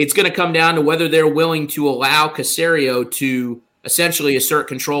 it's going to come down to whether they're willing to allow Caserio to essentially assert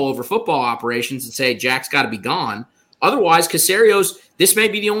control over football operations and say, Jack's got to be gone. Otherwise, this may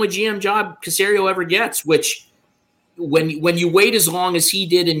be the only GM job Caserio ever gets, which when you wait as long as he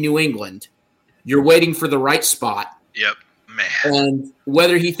did in New England, you're waiting for the right spot. Yep. Man. And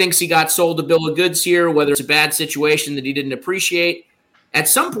whether he thinks he got sold a bill of goods here, whether it's a bad situation that he didn't appreciate, at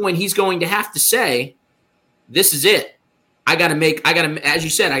some point he's going to have to say, this is it. As you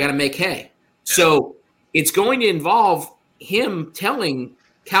said, I got to make hay. Yeah. So it's going to involve him telling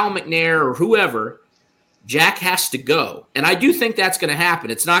Cal McNair or whoever, Jack has to go. And I do think that's going to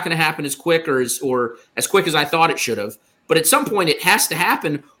happen. It's not going to happen as quick or as quick as I thought it should have. But at some point it has to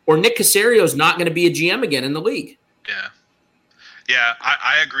happen, or Nick Caserio is not going to be a GM again in the league. Yeah. Yeah,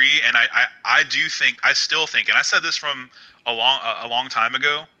 I agree, and I still think, and I said this from a long time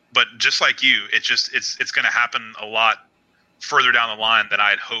ago, but just like you, it's going to happen a lot further down the line than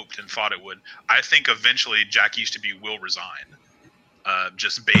I had hoped and thought it would. I think eventually Jack Easterby will resign,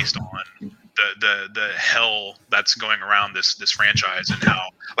 just based on the hell that's going around this franchise, and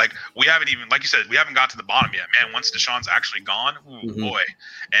how, like, we haven't even, like you said, we haven't got to the bottom yet, man. Once Deshaun's actually gone, boy,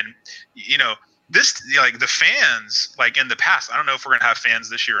 and you know. This, like, the fans, like in the past, I don't know if we're gonna have fans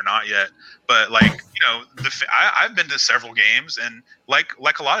this year or not yet, but like, you know, I've been to several games, and like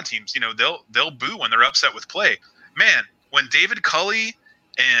a lot of teams, you know, they'll boo when they're upset with play. Man, when David Culley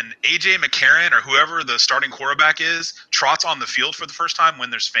and AJ McCarron or whoever the starting quarterback is trots on the field for the first time when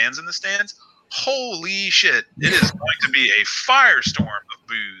there's fans in the stands, holy shit, it is going to be a firestorm of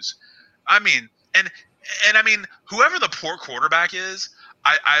boos. I mean, and I mean, whoever the poor quarterback is,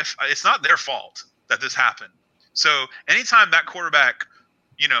 it's not their fault that this happened. So anytime that quarterback,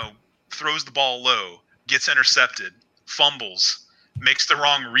 you know, throws the ball low, gets intercepted, fumbles, makes the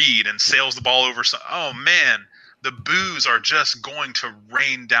wrong read, and sails the ball over, oh man, the boos are just going to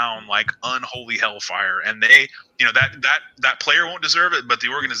rain down like unholy hellfire. And they, you know, that player won't deserve it, but the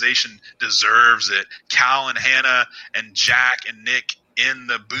organization deserves it. Cal and Hannah and Jack and Nick in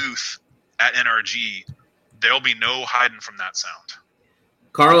the booth at NRG, there'll be no hiding from that sound.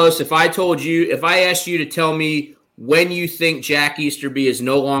 Carlos, if I asked you to tell me when you think Jack Easterby is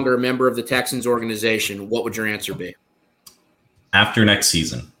no longer a member of the Texans organization, what would your answer be? After next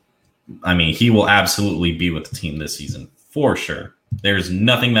season. I mean, he will absolutely be with the team this season, for sure. There's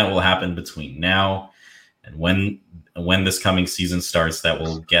nothing that will happen between now and when this coming season starts that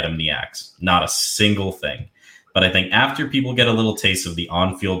will get him the axe. Not a single thing. But I think after people get a little taste of the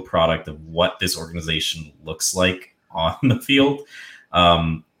on-field product of what this organization looks like on the field,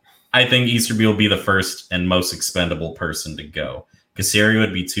 I think Easterby will be the first and most expendable person to go. Caserio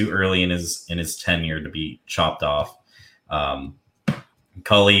would be too early in his tenure to be chopped off.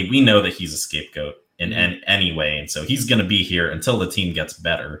 Culley, we know that he's a scapegoat in any way, and so he's going to be here until the team gets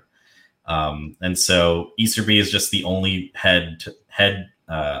better. And so Easterby is just the only head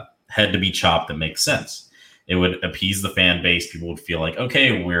to be chopped that makes sense. It would appease the fan base. People would feel like,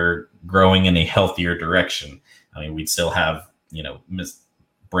 okay, we're growing in a healthier direction. I mean, we'd still have,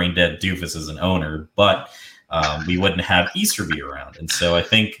 brain dead doofus as an owner, but we wouldn't have Easterby around. And so I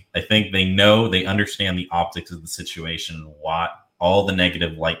think they understand the optics of the situation and what all the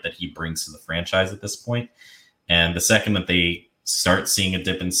negative light that he brings to the franchise at this point. And the second that they start seeing a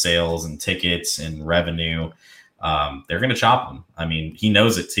dip in sales and tickets and revenue, they're going to chop him. I mean, he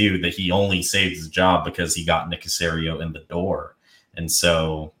knows it too, that he only saved his job because he got Nick Caserio in the door. And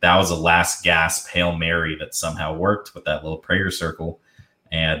so that was a last gasp Hail Mary that somehow worked with that little prayer circle.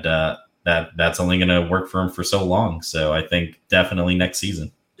 And that's only going to work for him for so long. So I think definitely next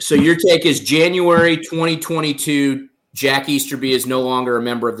season. So your take is January 2022, Jack Easterby is no longer a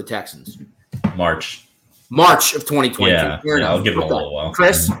member of the Texans. March of 2022. Yeah, I'll give him a little while.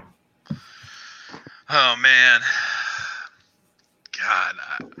 Chris? Oh, man. God,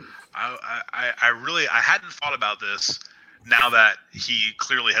 I hadn't thought about this now that he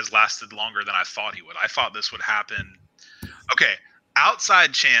clearly has lasted longer than I thought he would. I thought this would happen. Okay,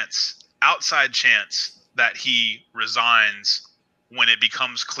 outside chance that he resigns when it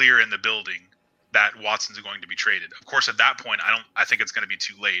becomes clear in the building that Watson's going to be traded. Of course, at that point, I think it's going to be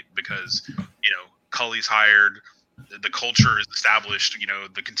too late because, Culley's hired, the culture is established,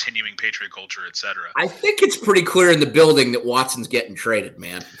 the continuing Patriot culture, et cetera. I think it's pretty clear in the building that Watson's getting traded,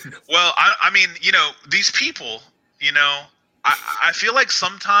 man. Well, I mean, these people, I feel like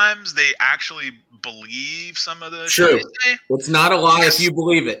sometimes they actually believe some of the True. It's not a lie if you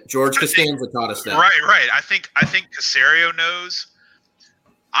believe it. George Costanza taught us that. Right. I think Caserio knows.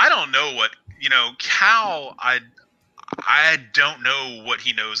 I don't know what Cal. I don't know what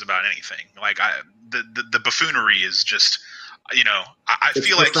he knows about anything. Like the buffoonery is just, I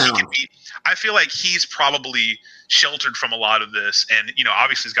feel like he can be. I feel like he's probably sheltered from a lot of this, and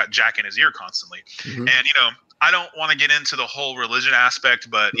obviously he's got Jack in his ear constantly. Mm-hmm. And I don't want to get into the whole religion aspect,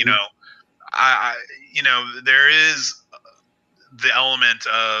 but I there is the element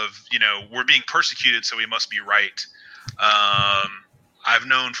of we're being persecuted, so we must be right. I've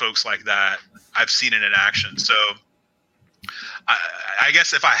known folks like that. I've seen it in action. So I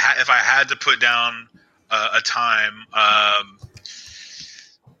guess if I had to put down a time,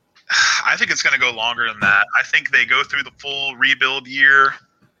 I think it's going to go longer than that. I think they go through the full rebuild year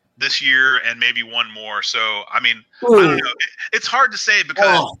this year and maybe one more. So, I mean, I don't know. It's hard to say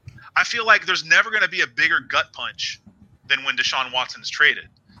because I feel like there's never going to be a bigger gut punch than when Deshaun Watson's traded.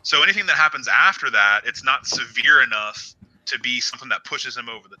 So anything that happens after that, it's not severe enough to be something that pushes him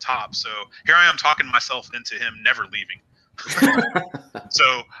over the top. So here I am talking myself into him never leaving.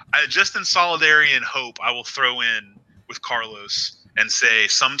 So just in solidarity and hope, I will throw in with Carlos and say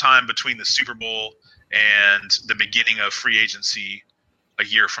sometime between the Super Bowl and the beginning of free agency a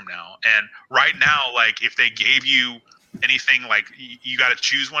year from now. And right now, like if they gave you anything like you got to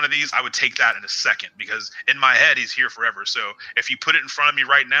choose one of these, I would take that in a second because in my head, he's here forever. So if you put it in front of me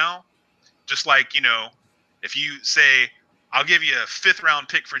right now, just like, if you say, I'll give you a 5th round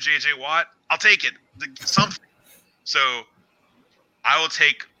pick for JJ Watt, I'll take it. Something. So I will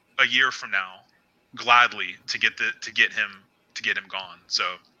take a year from now gladly to get him gone. So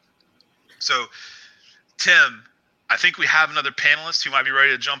Tim, I think we have another panelist who might be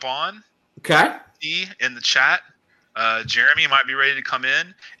ready to jump on. Okay. In the chat, Jeremy might be ready to come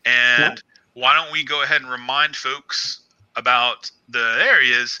in, and why don't we go ahead and remind folks about the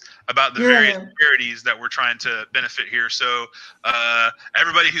various charities that we're trying to benefit here. So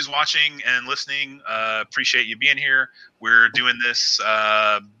everybody who's watching and listening, appreciate you being here. We're doing this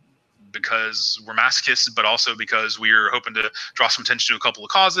because we're masochists, but also because we're hoping to draw some attention to a couple of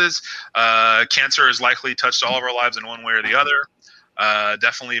causes. Cancer has likely touched all of our lives in one way or the other.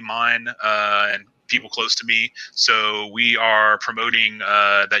 Definitely mine and people close to me. So we are promoting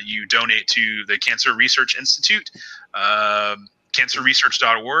that you donate to the Cancer Research Institute.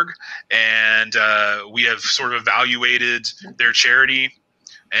 cancerresearch.org, and we have sort of evaluated their charity.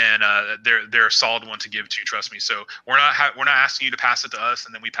 And they're a solid one to give to, trust me. So we're not asking you to pass it to us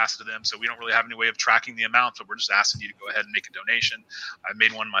and then we pass it to them. So we don't really have any way of tracking the amount, but we're just asking you to go ahead and make a donation. I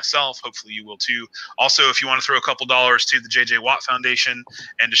made one myself. Hopefully you will too. Also, if you want to throw a couple dollars to the J.J. Watt Foundation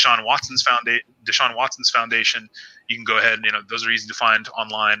and Deshaun Watson's foundation, you can go ahead and those are easy to find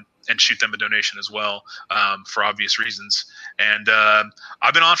online and shoot them a donation as well, for obvious reasons. And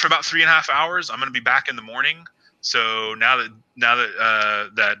I've been on for about 3.5 hours. I'm going to be back in the morning. So now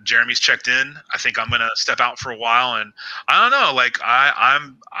that Jeremy's checked in, I think I'm gonna step out for a while, and I don't know. Like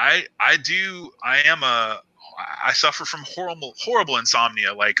I suffer from horrible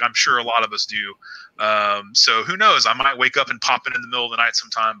insomnia. Like I'm sure a lot of us do. So who knows? I might wake up and pop in the middle of the night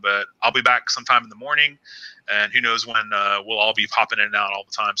sometime, but I'll be back sometime in the morning, and who knows when we'll all be popping in and out all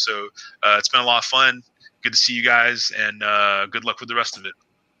the time. So it's been a lot of fun. Good to see you guys, and good luck with the rest of it.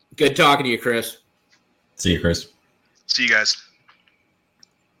 Good talking to you, Chris. See you, Chris. See you guys.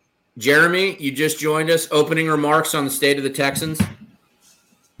 Jeremy, you just joined us. Opening remarks on the state of the Texans.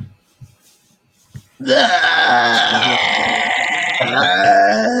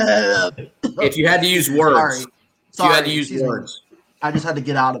 If you had to use words. Sorry, you had to use words. I just had to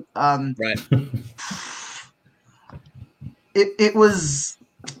get out of right. It's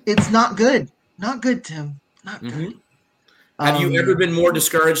not good. Not good, Tim. Not good. Have you ever been more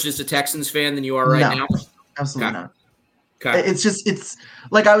discouraged as a Texans fan than you are right now? Absolutely not. Okay. It's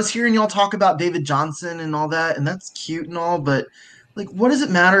like I was hearing y'all talk about David Johnson and all that, and that's cute and all, but like, what does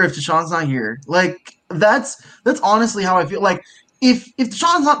it matter if Deshaun's not here? Like, that's honestly how I feel. Like, if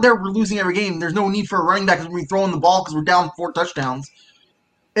Deshaun's not there, we're losing every game. There's no need for a running back because we're throwing the ball because we're down 4 touchdowns.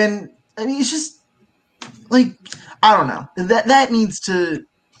 And I mean, it's just like, I don't know. That needs to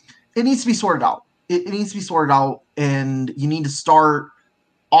be sorted out. It needs to be sorted out, and you need to start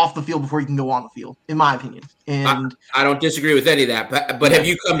off the field before you can go on the field, in my opinion. And I don't disagree with any of that, but have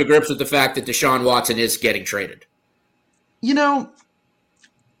you come to grips with the fact that Deshaun Watson is getting traded?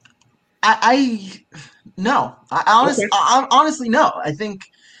 I honestly no. I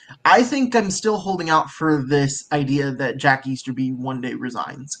think I'm still holding out for this idea that Jack Easterby one day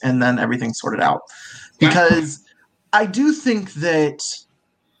resigns and then everything's sorted out, because I do think that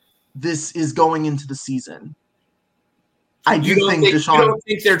this is going into the season. You don't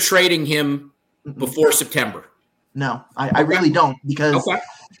think they're trading him before September? No, I really don't, because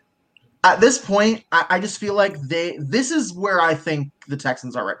at this point, I just feel like this is where I think the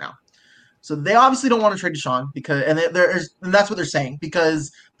Texans are right now. So they obviously don't want to trade Deshaun and that's what they're saying,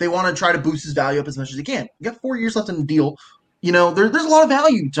 because they want to try to boost his value up as much as they can. You got 4 years left in the deal. There's a lot of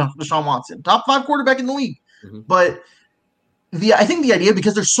value to Deshaun Watson, top 5 quarterback in the league. Mm-hmm. But I think the idea,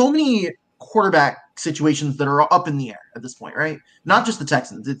 because there's so many quarterback situations that are up in the air at this point, right? Not just the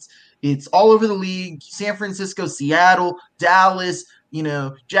Texans. It's all over the league. San Francisco, Seattle, Dallas,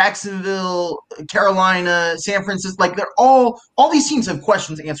 Jacksonville, Carolina, San Francisco. Like, they're all these teams have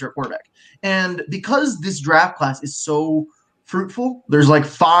questions to answer at quarterback. And because this draft class is so fruitful, there's like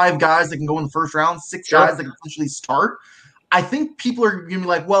 5 guys that can go in the first round, 6 guys that can potentially start. I think people are going to be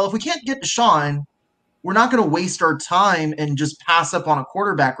like, well, if we can't get Deshaun, we're not going to waste our time and just pass up on a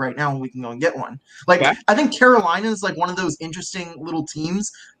quarterback right now when we can go and get one. Like, I think Carolina is like one of those interesting little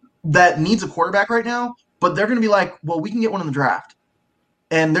teams that needs a quarterback right now, but they're going to be like, well, we can get one in the draft.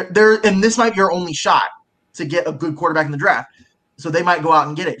 And and this might be our only shot to get a good quarterback in the draft. So they might go out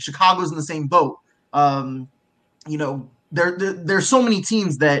and get it. Chicago's in the same boat. There's so many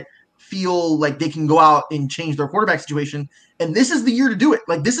teams that feel like they can go out and change their quarterback situation. And this is the year to do it.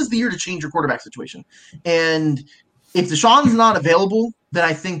 Like, this is the year to change your quarterback situation. And if Deshaun's not available, then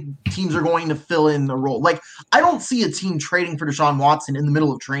I think teams are going to fill in the role. Like, I don't see a team trading for Deshaun Watson in the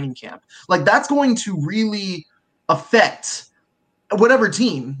middle of training camp. Like, that's going to really affect whatever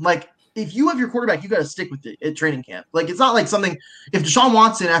team. Like, if you have your quarterback, you got to stick with it at training camp. Like, it's not like something – if Deshaun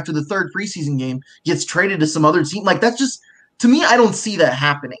Watson, after the 3rd preseason game, gets traded to some other team, like, that's just – to me, I don't see that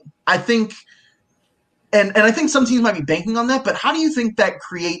happening. I think – and I think some teams might be banking on that, but how do you think that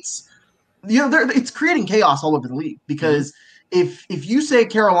creates – it's creating chaos all over the league, because if you say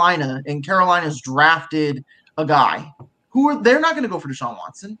Carolina and Carolina's drafted a guy they're not going to go for Deshaun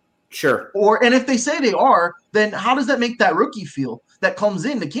Watson. Sure. And if they say they are, then how does that make that rookie feel that comes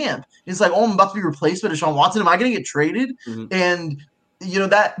into camp? It's like, oh, I'm about to be replaced by Deshaun Watson. Am I going to get traded? Mm-hmm. And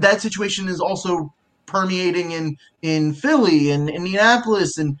that situation is also permeating in Philly and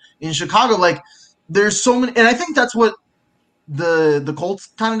Indianapolis and in Chicago. Like, there's so many, and I think that's what the Colts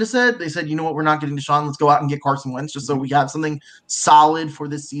kind of just said. They said, you know what, we're not getting Deshaun. Let's go out and get Carson Wentz just so we have something solid for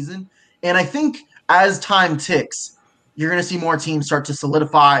this season. And I think as time ticks, you're going to see more teams start to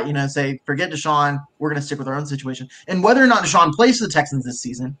solidify, say, forget Deshaun, we're going to stick with our own situation. And whether or not Deshaun plays for the Texans this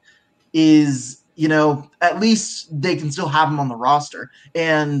season is, at least they can still have him on the roster.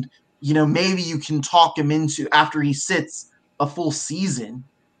 And, maybe you can talk him into, after he sits a full season,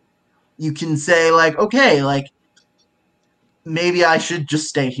 you can say, like, okay, like, maybe I should just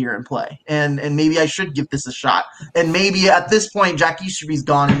stay here and play. And maybe I should give this a shot. And maybe at this point, Jack Easterby's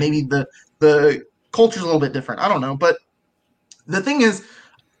gone, and maybe the culture's a little bit different. I don't know. But the thing is,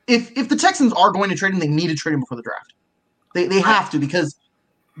 if the Texans are going to trade him, they need to trade him before the draft. They have to, because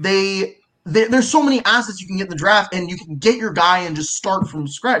there's so many assets you can get in the draft, and you can get your guy and just start from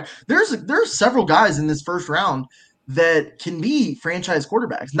scratch. There's several guys in this first round that can be franchise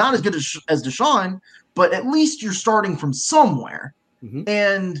quarterbacks. Not as good as Deshaun, but at least you're starting from somewhere. Mm-hmm.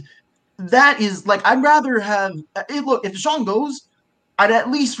 And that is, like, I'd rather have – look, if Deshaun goes, I'd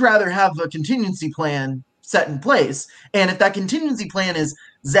at least rather have a contingency plan set in place. And if that contingency plan is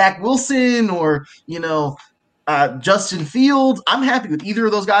Zach Wilson or, Justin Fields, I'm happy with either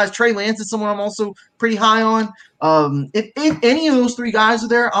of those guys. Trey Lance is someone I'm also pretty high on. If any of those three guys are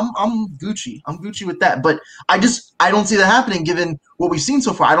there, I'm Gucci. I'm Gucci with that. But I don't see that happening given what we've seen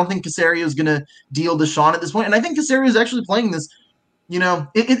so far. I don't think Caserio is going to deal Deshaun at this point. And I think Caserio is actually playing this.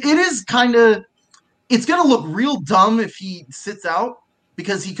 It is kind of – it's going to look real dumb if he sits out,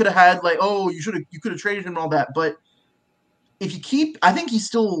 because he could have had, like, oh, you could have traded him and all that. But if you keep – I think he's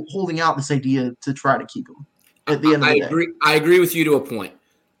still holding out this idea to try to keep him at the end of the day. I agree with you to a point.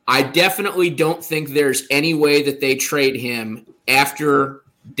 I definitely don't think there's any way that they trade him after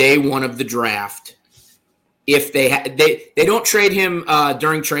day one of the draft. If they don't trade him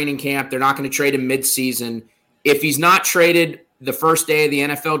during training camp, they're not going to trade him midseason. If he's not traded the first day of the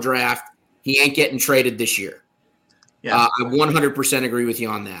NFL draft, he ain't getting traded this year. Yeah, I 100% agree with you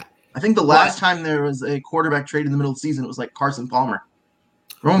on that. I think the last time there was a quarterback traded in the middle of the season, it was like Carson Palmer.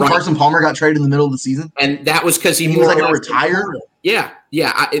 Remember when Carson Palmer got traded in the middle of the season? And that was because he was like a retired. Yeah.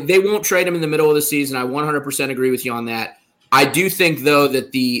 They won't trade him in the middle of the season. I 100% agree with you on that. I do think, though,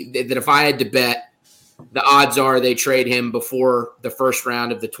 that if I had to bet, the odds are they trade him before the first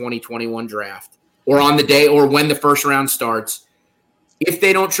round of the 2021 draft, or on the day, or when the first round starts. If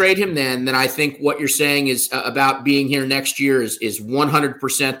they don't trade him then I think what you're saying is about being here next year is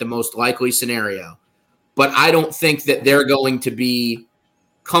 100% the most likely scenario. But I don't think that they're going to be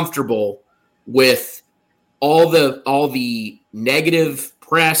comfortable with all the negative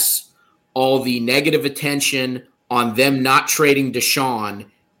press, all the negative attention on them not trading Deshaun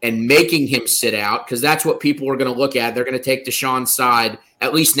and making him sit out, because that's what people are going to look at. They're going to take Deshaun's side,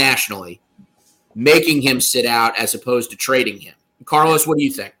 at least nationally, making him sit out as opposed to trading him. Carlos, what do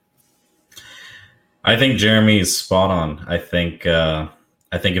you think? I think Jeremy is spot on. I think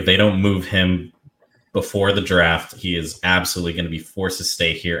if they don't move him before the draft, he is absolutely going to be forced to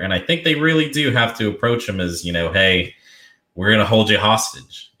stay here. And I think they really do have to approach him as, hey, we're going to hold you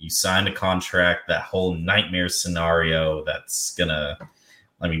hostage. You signed a contract, that whole nightmare scenario that's going to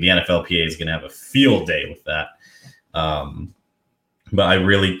 – the NFLPA is going to have a field day with that. But I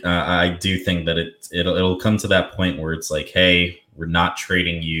really I do think that it'll come to that point where it's like, hey, we're not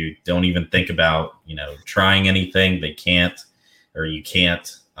trading you. Don't even think about, trying anything. They can't, or you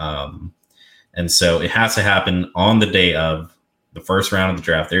can't. And so it has to happen on the day of the first round of the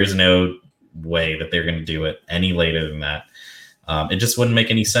draft. There's no way that they're going to do it any later than that. It just wouldn't make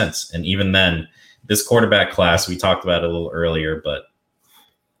any sense. And even then, this quarterback class, we talked about it a little earlier, but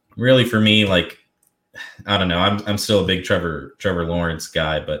really for me, like, I don't know. I'm still a big Trevor Lawrence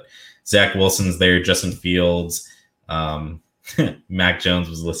guy, but Zach Wilson's there, Justin Fields, Mac Jones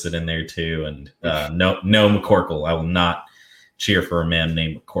was listed in there too, and no McCorkle. I will not cheer for a man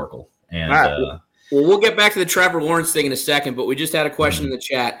named McCorkle. And right. Well, we'll get back to the Trevor Lawrence thing in a second, but we just had a question in the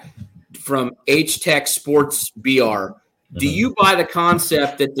chat from H-Tech Sports BR. Do you buy the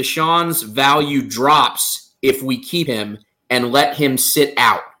concept that Deshaun's value drops if we keep him and let him sit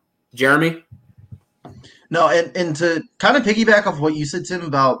out? Jeremy? No, and to kind of piggyback off what you said, Tim,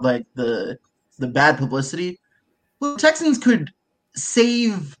 about like the bad publicity, well, Texans could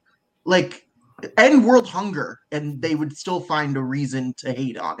save end world hunger, and they would still find a reason to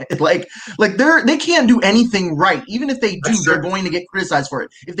hate on it. Like they can't do anything right. Even if they do, they're going to get criticized for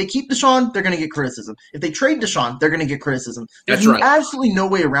it. If they keep Deshaun, they're going to get criticism. If they trade Deshaun, they're going to get criticism. There's absolutely no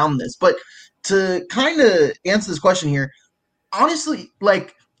way around this. But to kind of answer this question here, honestly,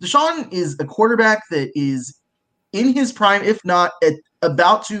 like, Deshaun is a quarterback that is in his prime, if not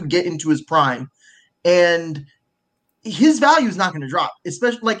about to get into his prime, and his value is not going to drop.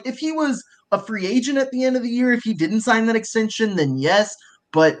 Especially like if he was a free agent at the end of the year, if he didn't sign that extension, then yes.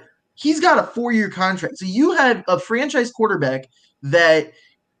 But he's got a 4-year contract. So you have a franchise quarterback that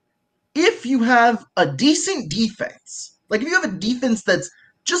if you have a decent defense, like if you have a defense that's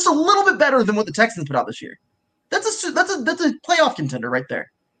just a little bit better than what the Texans put out this year, that's a playoff contender right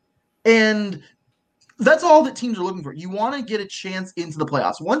there. And that's all that teams are looking for. You want to get a chance into the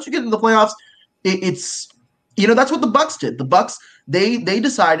playoffs. Once you get into the playoffs, it's that's what the Bucs did. The Bucs they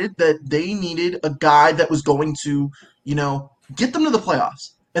decided that they needed a guy that was going to get them to the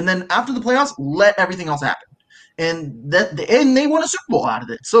playoffs, and then after the playoffs, let everything else happen. And they won a Super Bowl out of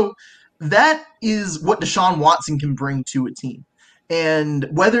it. So that is what Deshaun Watson can bring to a team. And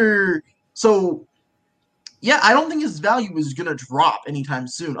I don't think his value is going to drop anytime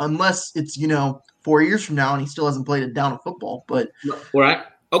soon, unless it's 4 years from now and he still hasn't played a down of football. But right.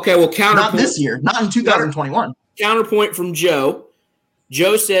 Okay, well, counterpoint. Not this year, not in 2021. Counterpoint from Joe.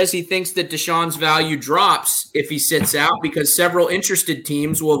 Joe says he thinks that Deshaun's value drops if he sits out because several interested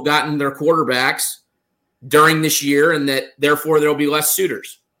teams will have gotten their quarterbacks during this year and that therefore there will be less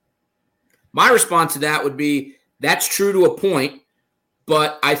suitors. My response to that would be that's true to a point,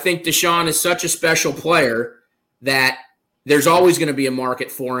 but I think Deshaun is such a special player that there's always going to be a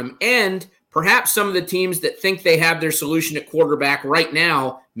market for him. And perhaps some of the teams that think they have their solution at quarterback right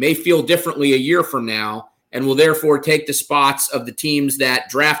now may feel differently a year from now and will therefore take the spots of the teams that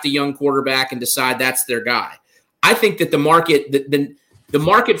draft a young quarterback and decide that's their guy. I think that the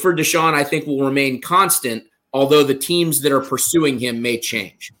market for Deshaun, I think, will remain constant, although the teams that are pursuing him may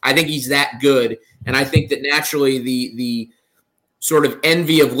change. I think he's that good, and I think that naturally the sort of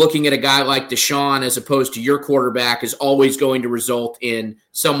envy of looking at a guy like Deshaun as opposed to your quarterback is always going to result in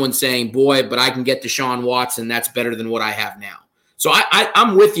someone saying, boy, but I can get Deshaun Watson. That's better than what I have now. So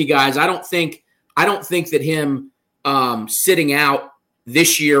I'm with you guys. I don't think that him sitting out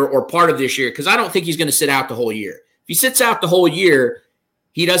this year or part of this year, because I don't think he's going to sit out the whole year. If he sits out the whole year,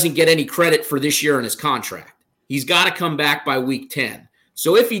 he doesn't get any credit for this year in his contract. He's got to come back by week 10.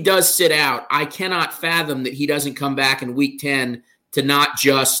 So if he does sit out, I cannot fathom that he doesn't come back in week 10 to not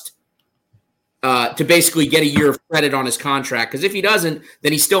just to basically get a year of credit on his contract. Because if he doesn't,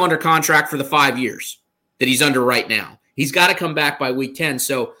 then he's still under contract for the 5 years that he's under right now. He's got to come back by week 10.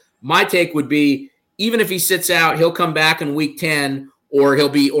 So my take would be, even if he sits out, he'll come back in week 10, or he'll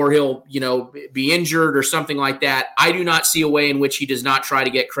be injured or something like that. I do not see a way in which he does not try to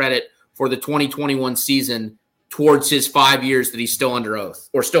get credit for the 2021 season towards his 5 years that he's still under oath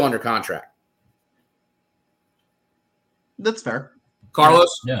or still under contract. That's fair. Carlos?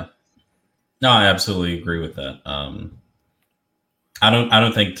 Yeah. No, I absolutely agree with that. I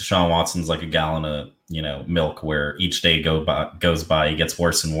don't think Deshaun Watson's like a gallon of milk where each day goes by, he gets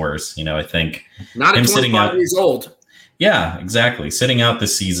worse and worse. I think not at 25 years old. Yeah, exactly. Sitting out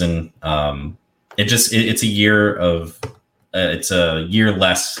this season, it's a year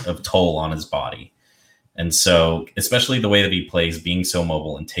less of toll on his body. And so, especially the way that he plays, being so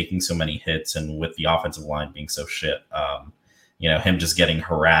mobile and taking so many hits, and with the offensive line being so shit, him just getting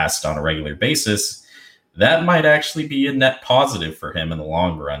harassed on a regular basis, that might actually be a net positive for him in the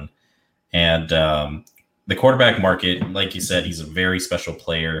long run. And the quarterback market, like you said, he's a very special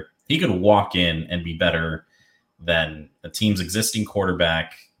player. He could walk in and be better than a team's existing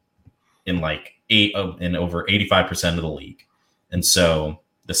quarterback in over 85% of the league. And so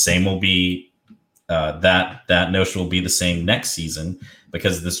the same will be that notion will be the same next season,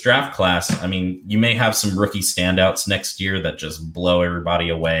 because this draft class, I mean, you may have some rookie standouts next year that just blow everybody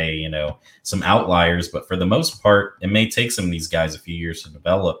away, some outliers, but for the most part, it may take some of these guys a few years to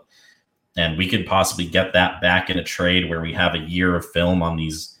develop. And we could possibly get that back in a trade where we have a year of film on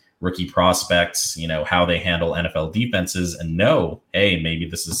these rookie prospects, how they handle NFL defenses, and know, hey, maybe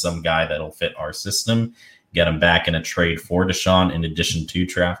this is some guy that'll fit our system, get him back in a trade for Deshaun in addition to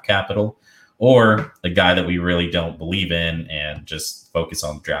draft capital, or a guy that we really don't believe in and just focus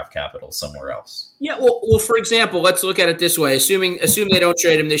on draft capital somewhere else. Yeah, well, for example, let's look at it this way. Assume they don't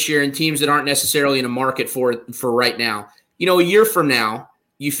trade him this year, and teams that aren't necessarily in a market for right now. A year from now,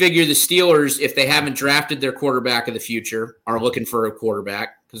 you figure the Steelers, if they haven't drafted their quarterback of the future, are looking for a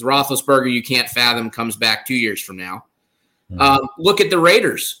quarterback, because Roethlisberger, you can't fathom, comes back 2 years from now. Look at the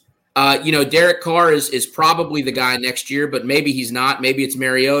Raiders. Derek Carr is probably the guy next year, but maybe he's not. Maybe it's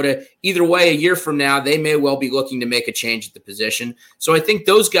Mariota. Either way, a year from now, they may well be looking to make a change at the position. So I think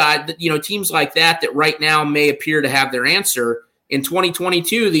those guys, teams like that right now may appear to have their answer, in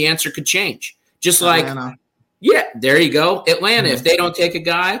 2022, the answer could change. Just like Atlanta. Yeah, there you go. Atlanta, if they don't take a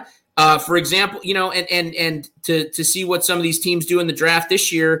guy, for example, and to see what some of these teams do in the draft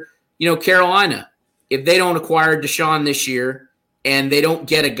this year, Carolina, if they don't acquire Deshaun this year and they don't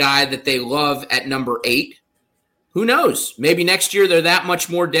get a guy that they love at number 8, Who knows? Maybe next year they're that much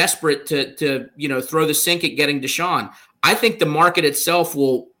more desperate to throw the sink at getting Deshaun. I think the market itself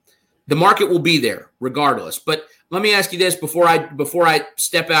will be there regardless. But let me ask you this before I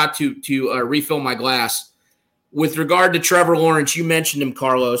step out to refill my glass. With regard to Trevor Lawrence, you mentioned him,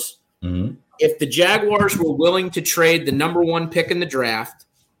 Carlos. Mm-hmm. If the Jaguars were willing to trade the number 1 pick in the draft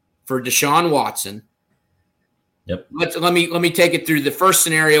for Deshaun Watson, yep. Let me take it through. The first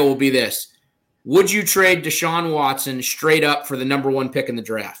scenario will be this. Would you trade Deshaun Watson straight up for the number 1 pick in the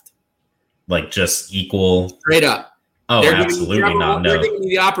draft? Like just equal? Straight up. Oh, absolutely not. No. They're giving you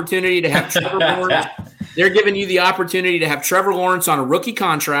the opportunity to have Trevor Lawrence. They're giving you the opportunity to have Trevor Lawrence on a rookie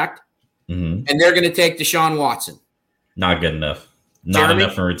contract, mm-hmm. and they're going to take Deshaun Watson. Not good enough. Not Jeremy?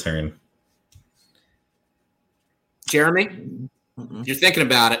 Enough in return. Jeremy, Mm-mm. you're thinking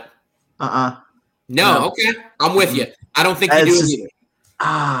about it. No, okay. I'm with you. I don't think you do it either.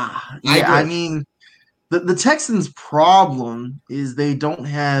 I mean, the Texans' problem is they don't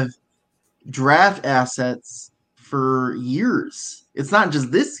have draft assets for years. It's not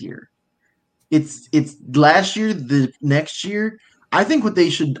just this year. It's last year, the next year. I think what they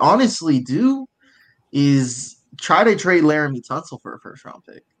should honestly do is try to trade Laramie Tunsil for a first-round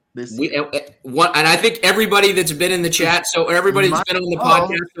pick this year. And I think everybody that's been in the chat, so everybody that's been on the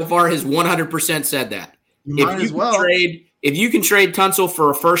podcast so far has 100% said that. If you can trade Tunsil for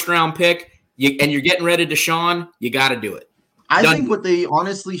a first-round pick and you're getting rid of Deshaun, you got to do it. I think what they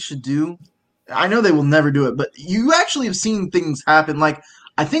honestly should do, I know they will never do it, but you actually have seen things happen. Like,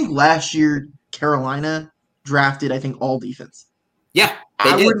 I think last year Carolina drafted, all defense. Yeah,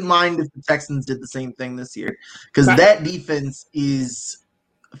 I wouldn't mind if the Texans did the same thing this year because that defense is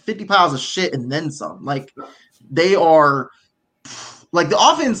 50 piles of shit and then some. Like, they are – like, the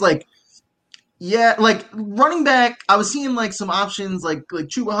offense, like running back, I was seeing like some options like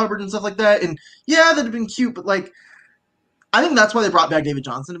Chuba Hubbard and stuff like that, and that'd have been cute. But like, I think that's why they brought back David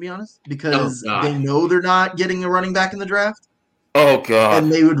Johnson, to be honest, because they know they're not getting a running back in the draft. Oh god!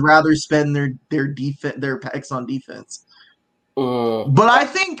 And they would rather spend their picks on defense. But I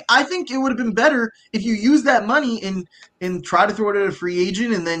think it would have been better if you use that money and try to throw it at a free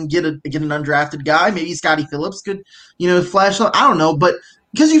agent and then get an undrafted guy. Maybe Scotty Phillips could flash up. I don't know, but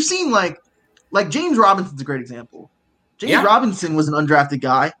because you've seen like James Robinson's a great example. James Robinson was an undrafted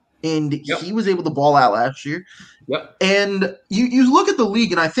guy, and he was able to ball out last year. Yep. And you look at the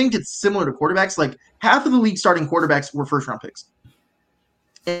league, and I think it's similar to quarterbacks. Like, half of the league starting quarterbacks were first-round picks.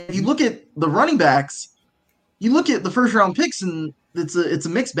 And if you look at the running backs, you look at the first-round picks, and it's a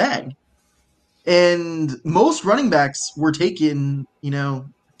mixed bag. And most running backs were taken,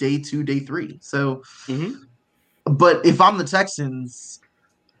 day 2, day 3. So, but if I'm the Texans,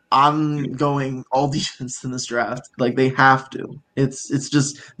 I'm going all defense in this draft. Like, they have to. It's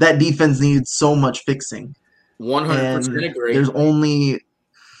just that defense needs so much fixing. 100% agree. There's only,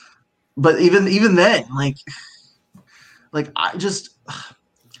 but even then, like I just,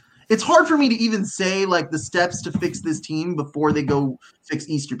 it's hard for me to even say like the steps to fix this team before they go fix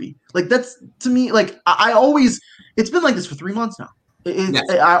Easterby. Like, that's, to me, like I always, it's been like this for 3 months now.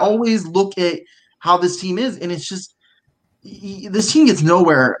 I always look at how this team is, and it's just, this team gets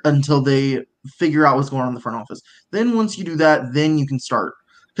nowhere until they figure out what's going on in the front office. Then once you do that, then you can start.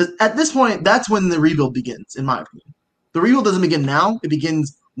 Because at this point, that's when the rebuild begins, in my opinion. The rebuild doesn't begin now. It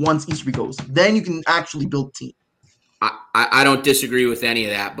begins once Easterby goes. Then you can actually build a team. I don't disagree with any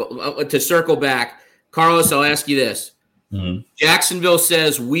of that. But to circle back, Carlos, I'll ask you this. Mm-hmm. Jacksonville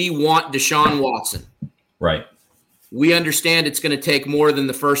says we want Deshaun Watson. Right. We understand it's going to take more than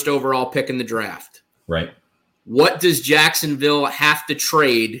the first overall pick in the draft. Right. What does Jacksonville have to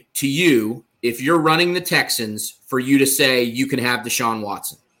trade to you if you're running the Texans for you to say you can have Deshaun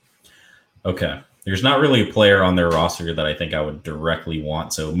Watson? Okay. There's not really a player on their roster that I think I would directly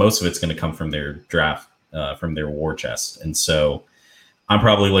want. So most of it's going to come from their draft, from their war chest. And so I'm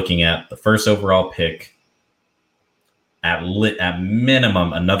probably looking at the first overall pick, at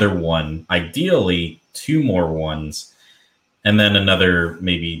minimum another one, ideally 2 more ones, and then another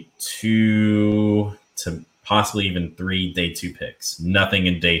maybe 2 to possibly even 3 day 2 picks. Nothing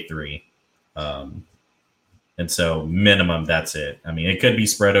in day 3. And so minimum, that's it. I mean, it could be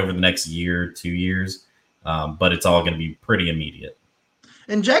spread over the next year, 2 years, but it's all going to be pretty immediate.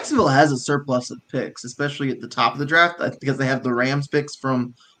 And Jacksonville has a surplus of picks, especially at the top of the draft, because they have the Rams picks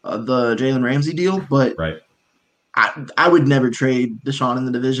from the Jalen Ramsey deal. But right. I would never trade Deshaun in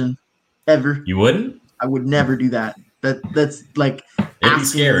the division, ever. You wouldn't? I would never do that. That's like it'd be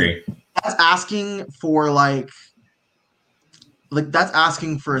scary. That's asking for like that's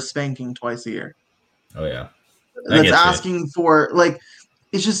asking for a spanking twice a year. Oh yeah. That's asking for like,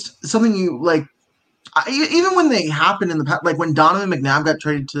 it's just something you like. even when they happened in the past, like when Donovan McNabb got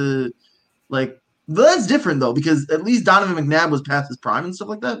traded to, like, that's different though, because at least Donovan McNabb was past his prime and stuff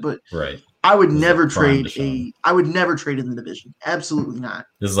like that. But right. I would never trade I would never trade in the division. Absolutely not.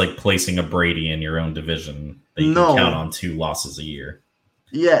 This is like placing a Brady in your own division that you can count on 2 losses a year.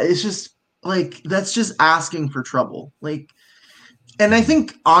 Yeah, it's just like that's just asking for trouble. Like, and I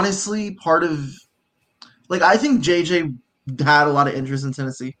think honestly, part of like I think JJ had a lot of interest in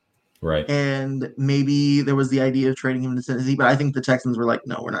Tennessee. Right. And maybe there was the idea of trading him to Tennessee, but I think the Texans were like,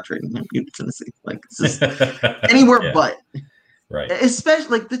 no, we're not trading him to Tennessee. Like, it's just anywhere but. Right.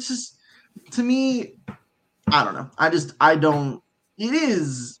 Especially, like, that's just, to me, I don't know. I don't, it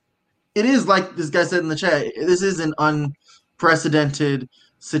is like this guy said in the chat, this is an unprecedented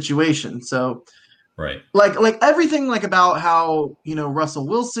situation. So, right. Like everything, like, about how, Russell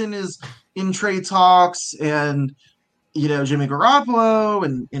Wilson is in trade talks and, Jimmy Garoppolo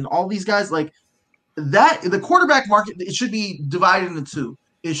and all these guys, like that, the quarterback market, it should be divided into 2.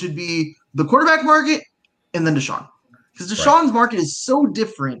 It should be the quarterback market and then Deshaun. Because Deshaun's market is so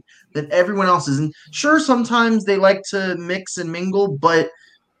different than everyone else's. And sure, sometimes they like to mix and mingle, but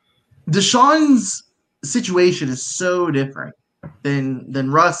Deshaun's situation is so different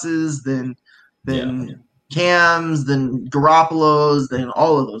than Russ's, than Cam's, than Garoppolo's, than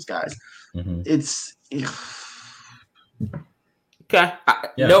all of those guys. Mm-hmm. It's... Okay.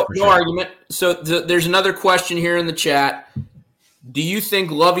 No argument. So there's another question here in the chat. Do you think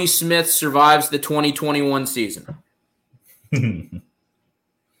Lovie Smith survives the 2021 season?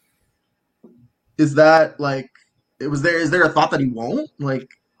 Is that like is there a thought that he won't? Like,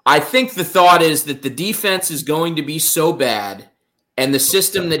 I think the thought is that the defense is going to be so bad and the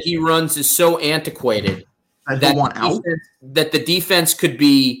system that he runs is so antiquated that the defense could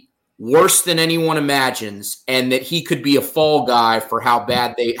be worse than anyone imagines, and that he could be a fall guy for how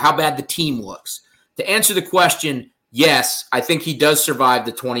bad the team looks. To answer the question, yes, I think he does survive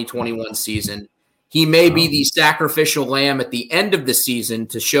the 2021 season. He may be the sacrificial lamb at the end of the season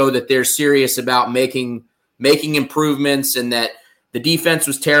to show that they're serious about making improvements, and that the defense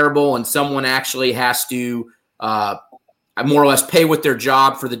was terrible and someone actually has to more or less pay with their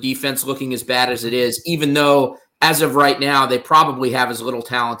job for the defense looking as bad as it is, even though as of right now, they probably have as little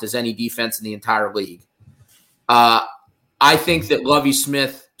talent as any defense in the entire league. I think that Lovie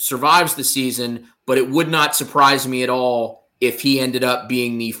Smith survives the season, but it would not surprise me at all if he ended up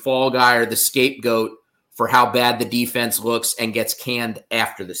being the fall guy or the scapegoat for how bad the defense looks and gets canned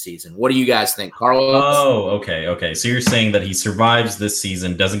after the season. What do you guys think, Carlos? Oh, okay. So you're saying that he survives this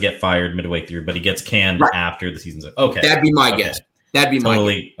season, doesn't get fired midway through, but he gets canned after the season's okay. That'd be my guess. That'd be my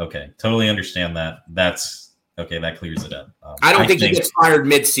guess. Okay, totally understand that. That's okay, that clears it up. I don't think he gets fired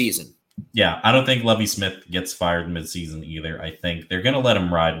mid-season. Yeah, I don't think Lovie Smith gets fired mid-season either. I think they're going to let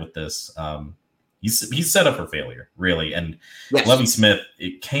him ride with this. He's set up for failure, really. And Lovie Smith,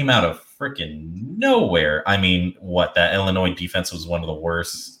 it came out of freaking nowhere. I mean, that Illinois defense was one of the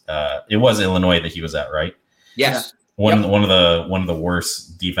worst. It was Illinois that he was at, right? Yes. One of the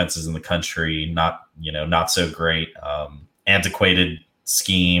worst defenses in the country. Not so great. Antiquated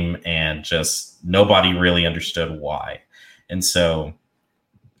scheme, and just nobody really understood why. And so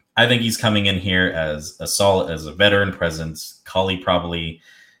I think he's coming in here as a veteran presence. Culley probably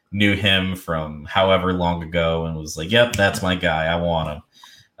knew him from however long ago and was like, yep, that's my guy. I want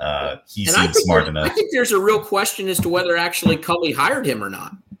him. He seems smart enough. I think there's a real question as to whether actually Culley hired him or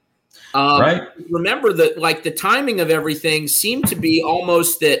not. Right. Remember that, like, the timing of everything seemed to be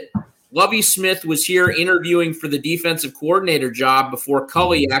almost that Lovie Smith was here interviewing for the defensive coordinator job before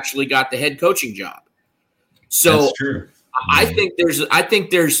Culley actually got the head coaching job. So that's true. I think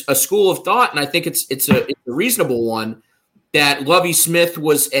there's a school of thought, and I think it's a reasonable one, that Lovie Smith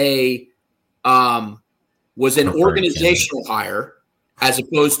was an organizational hire as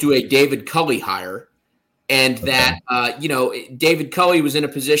opposed to a David Culley hire, and that David Culley was in a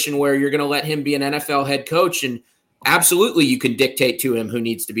position where you're going to let him be an NFL head coach, and absolutely you can dictate to him who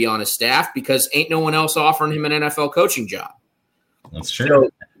needs to be on his staff because ain't no one else offering him an NFL coaching job. That's true. So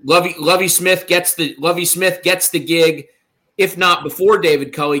Lovie Smith gets the gig, if not before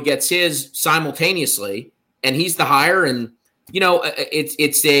David Culley gets his, simultaneously, and he's the hire. And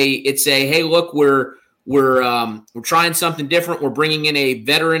it's a hey, look, we're trying something different. We're bringing in a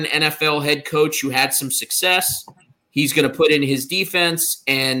veteran NFL head coach who had some success. He's going to put in his defense,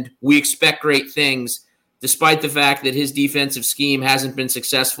 and we expect great things, despite the fact that his defensive scheme hasn't been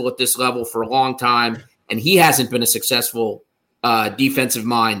successful at this level for a long time, and he hasn't been a successful defensive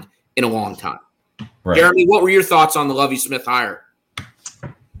mind in a long time. Right. Jeremy, what were your thoughts on the Lovie Smith hire?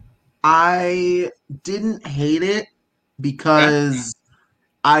 I didn't hate it because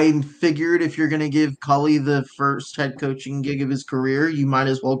I figured if you're going to give Culley the first head coaching gig of his career, you might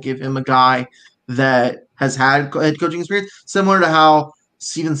as well give him a guy that has had head coaching experience, similar to how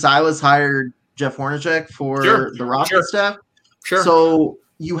Steven Silas hired Jeff Hornacek for the Rocket staff. Sure. So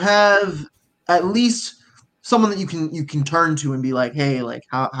you have at least someone that you can turn to and be like, hey, like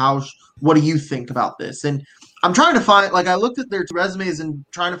what do you think about this? And I'm trying to find, like, I looked at their resumes and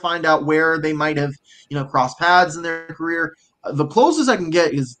trying to find out where they might have, crossed paths in their career. The closest I can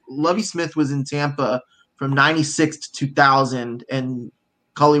get is Lovie Smith was in Tampa from 96 to 2000, and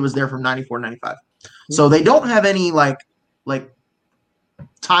Culley was there from 94 to 95. So they don't have any like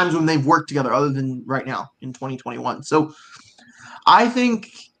times when they've worked together other than right now in 2021. So I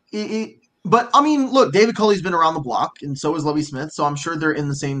think but I mean, look, David Culley's been around the block, and so is Lovie Smith. So I'm sure they're in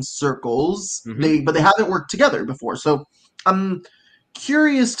the same circles. But they haven't worked together before. So I'm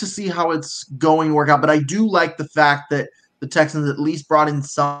curious to see how it's going to work out. But I do like the fact that the Texans at least brought in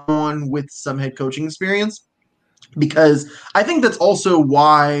someone with some head coaching experience, because I think that's also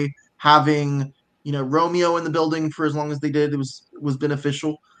why having Romeo in the building for as long as they did was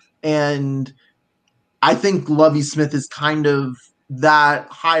beneficial. And I think Lovie Smith is kind of that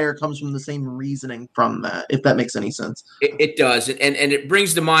hire comes from the same reasoning from that, if that makes any sense. It does. And it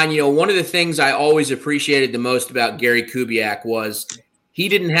brings to mind, one of the things I always appreciated the most about Gary Kubiak was he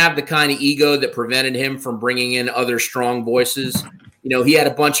didn't have the kind of ego that prevented him from bringing in other strong voices. He had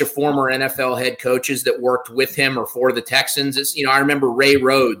a bunch of former NFL head coaches that worked with him or for the Texans. I remember Ray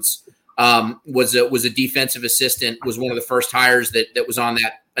Rhodes was a defensive assistant, was one of the first hires that was on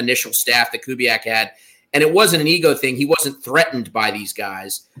that initial staff that Kubiak had. And it wasn't an ego thing. He wasn't threatened by these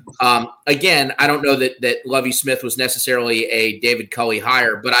guys. Again, I don't know that Lovie Smith was necessarily a David Culley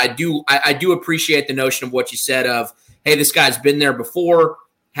hire, but I do appreciate the notion of what you said of, hey, this guy's been there before.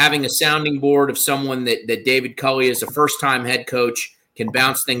 Having a sounding board of someone that David Culley is a first-time head coach can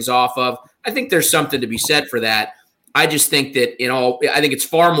bounce things off of. I think there's something to be said for that. I just think that I think it's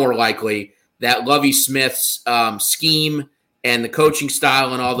far more likely that Lovie Smith's scheme and the coaching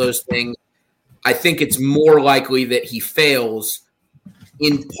style and all those things, I think it's more likely that he fails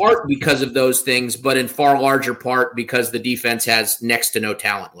in part because of those things, but in far larger part because the defense has next to no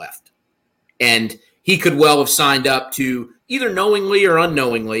talent left. And he could well have signed up to either knowingly or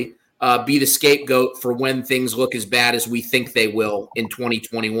unknowingly be the scapegoat for when things look as bad as we think they will in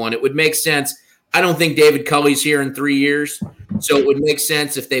 2021. It would make sense. I don't think David Culley's here in 3 years, so it would make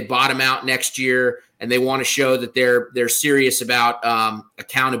sense if they bottom out next year and they want to show that they're serious about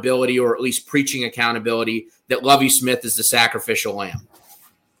accountability, or at least preaching accountability, that Lovie Smith is the sacrificial lamb.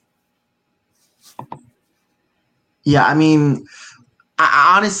 Yeah, I mean,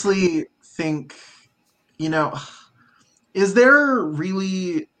 I honestly think, is there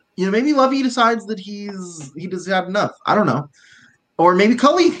really, maybe Lovie decides that he does have enough. I don't know. Or maybe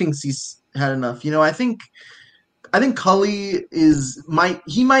Culley thinks he's had enough. I think Culley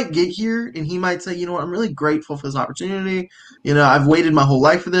might get here and he might say, I'm really grateful for this opportunity. I've waited my whole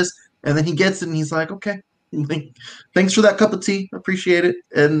life for this. And then he gets it and he's like, okay, thanks for that cup of tea. Appreciate it.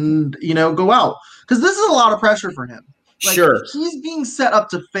 And, go out. Because this is a lot of pressure for him. Sure. He's being set up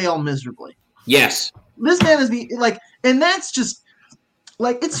to fail miserably. Yes. This man is being and that's just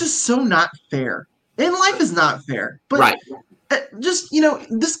it's just so not fair. And life is not fair. But right. Just,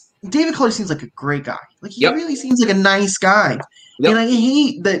 this David Culley seems like a great guy. He really seems like a nice guy. Yep. And I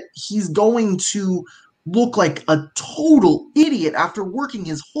hate that he's going to look like a total idiot after working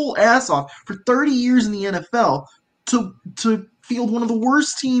his whole ass off for 30 years in the NFL to field one of the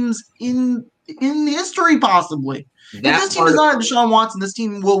worst teams in history, possibly. If this team does not have Deshaun Watson, this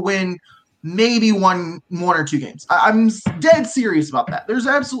team will win maybe one or two games. I'm dead serious about that. There's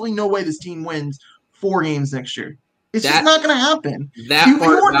absolutely no way this team wins 4 games next year. It's just not going to happen. You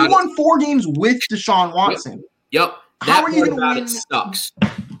won 4 games with Deshaun Watson. Yep. How are you going to win? It sucks.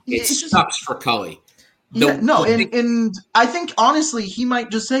 It sucks for Culley. And I think, honestly, he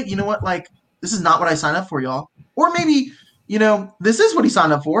might just say, you know what, this is not what I signed up for, y'all. Or maybe, this is what he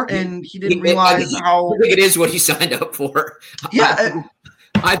signed up for, and he didn't realize how – I think it is what he signed up for. Yeah.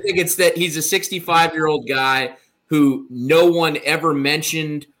 I think it's that he's a 65-year-old guy who no one ever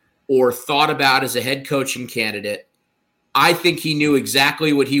mentioned or thought about as a head coaching candidate. I think he knew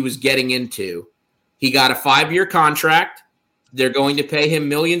exactly what he was getting into. He got a 5-year contract. They're going to pay him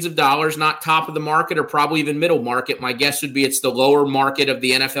millions of dollars, not top of the market or probably even middle market. My guess would be it's the lower market of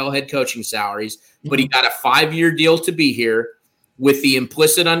the NFL head coaching salaries. But he got a 5-year deal to be here with the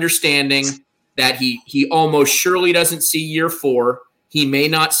implicit understanding that he almost surely doesn't see year 4. He may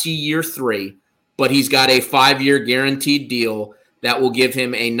not see year 3, but he's got a 5-year guaranteed deal that will give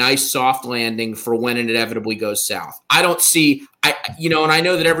him a nice soft landing for when it inevitably goes south. I don't see and I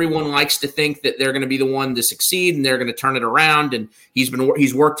know that everyone likes to think that they're going to be the one to succeed and they're going to turn it around. And he's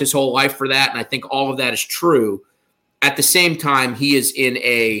worked his whole life for that. And I think all of that is true. At the same time, he is in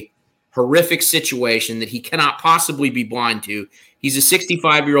a horrific situation that he cannot possibly be blind to. He's a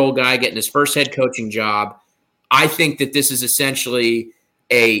 65-year-old guy getting his first head coaching job. I think that this is essentially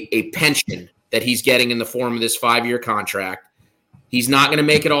a pension that he's getting in the form of this 5-year contract. He's not going to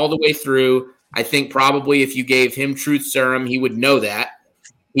make it all the way through. I think probably if you gave him truth serum, he would know that.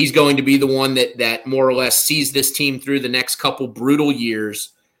 He's going to be the one that more or less sees this team through the next couple brutal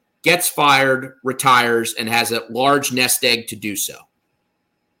years, gets fired, retires, and has a large nest egg to do so.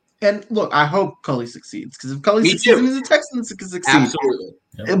 And look, I hope Culley succeeds, because if Culley succeeds, the Texans can succeed. Absolutely.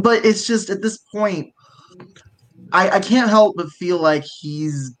 Yep. But it's just at this point, I can't help but feel like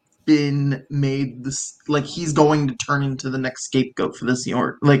he's been made this, like he's going to turn into the next scapegoat for this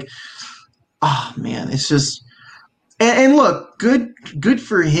year. Like, oh man, it's just, and look, good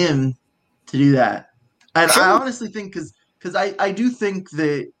for him to do that. And sure. I honestly think because I do think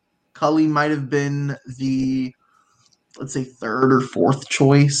that Culley might have been the, let's say, third or fourth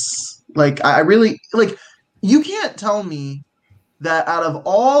choice. Like, I really, like, you can't tell me that out of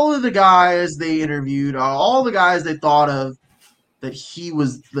all of the guys they interviewed, all the guys they thought of, that he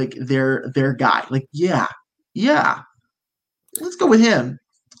was like their guy. Like, yeah, let's go with him.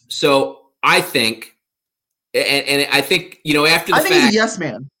 So I think, and I think, after the fact, he's a yes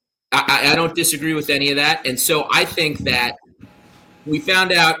man. I don't disagree with any of that. And so I think that we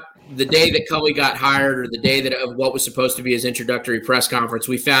found out the day that Culley got hired, or the day of what was supposed to be his introductory press conference,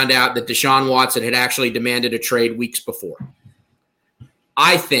 we found out that Deshaun Watson had actually demanded a trade weeks before.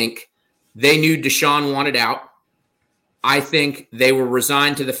 I think they knew Deshaun wanted out. I think they were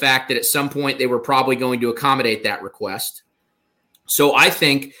resigned to the fact that at some point they were probably going to accommodate that request. So I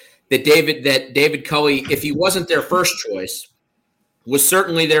think that David Culley, if he wasn't their first choice, was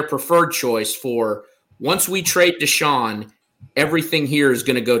certainly their preferred choice for, once we trade Deshaun, everything here is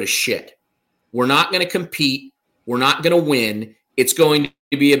going to go to shit. We're not going to compete. We're not going to win. It's going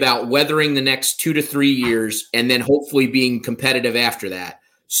to be about weathering the next 2 to 3 years and then hopefully being competitive after that.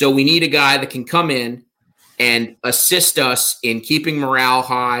 So we need a guy that can come in and assist us in keeping morale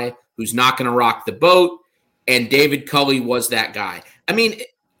high, who's not going to rock the boat. And David Culley was that guy. I mean,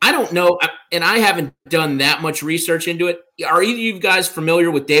 I don't know, and I haven't done that much research into it. Are either of you guys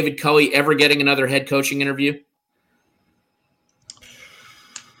familiar with David Culley ever getting another head coaching interview?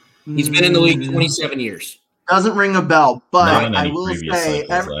 He's been in the league 27 years. Doesn't ring a bell, but I will say,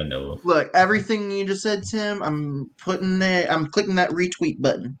 look, everything you just said, Tim, I'm clicking that retweet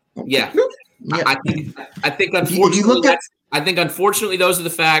button. Yeah. Yeah. I think unfortunately those are the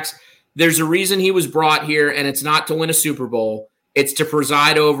facts. There's a reason he was brought here, and it's not to win a Super Bowl. It's to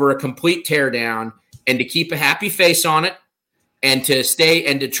preside over a complete teardown and to keep a happy face on it, and to stay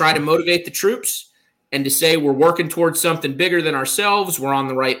and to try to motivate the troops and to say we're working towards something bigger than ourselves. We're on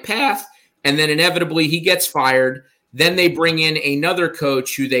the right path. And then inevitably he gets fired. Then they bring in another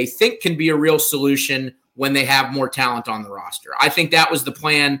coach who they think can be a real solution when they have more talent on the roster. I think that was the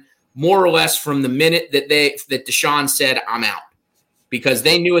plan more or less from the minute that Deshaun said, I'm out, because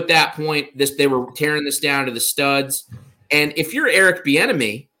they knew at that point they were tearing this down to the studs. And if you're Eric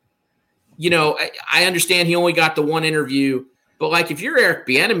Bieniemy, I understand he only got the one interview, but like, if you're Eric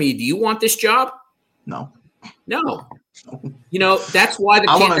Bieniemy, do you want this job? No. That's why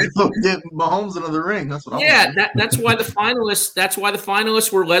I want to get Mahomes another ring. That's what I want. That's why the finalists. That's why the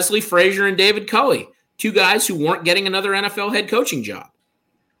finalists were Leslie Frazier and David Culley, two guys who weren't getting another NFL head coaching job.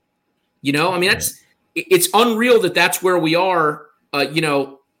 It's unreal that that's where we are.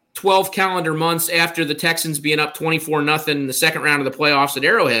 12 calendar months after the Texans being up 24-0 in the second round of the playoffs at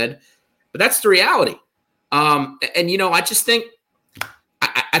Arrowhead, but that's the reality. I just think.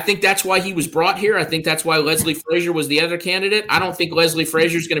 I think that's why he was brought here. I think that's why Leslie Frazier was the other candidate. I don't think Leslie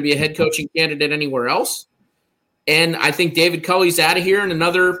Frazier is going to be a head coaching candidate anywhere else. And I think David Culley's out of here in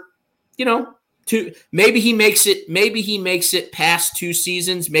another, two. Maybe he makes it past 2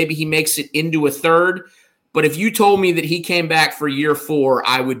 seasons. Maybe he makes it into a third. But if you told me that he came back for year 4,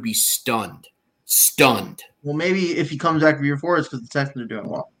 I would be stunned. Well, maybe if he comes back for year 4, it's because the Texans are doing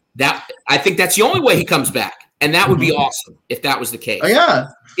well. I think that's the only way he comes back. And that would be awesome if that was the case. Oh, yeah.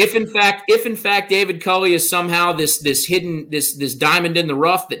 If in fact David Culley is somehow this hidden this diamond in the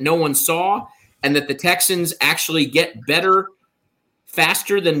rough that no one saw, and that the Texans actually get better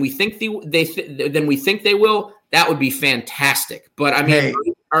faster than we think they will, that would be fantastic. But I mean,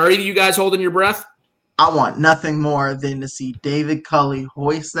 are either of you guys holding your breath? I want nothing more than to see David Culley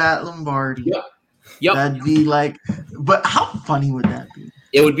hoist that Lombardi. Yep. That'd be like, but how funny would that be?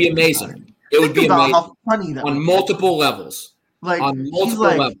 It would be amazing. It would be amazing how funny that on multiple levels. Like on multiple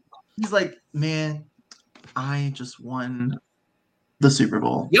levels. He's like, man, I just won the Super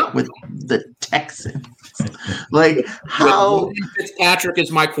Bowl with the Texans. Like how Fitzpatrick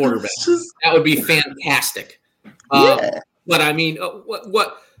is my quarterback. That would be fantastic. But I mean,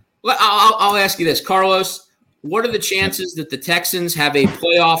 I'll ask you this, Carlos. What are the chances that the Texans have a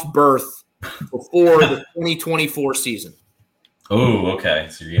playoff berth before the 2024 season? Oh, okay.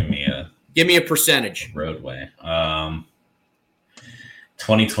 So you're give me a percentage. Roadway.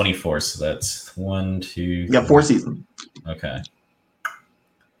 2024. So that's 1, 2. Yeah, 4 seasons. Okay.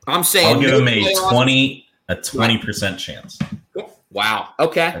 I'm saying I'll give him a 20% chance. Wow.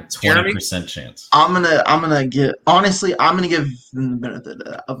 Okay. A 20% chance. I'm gonna give them the benefit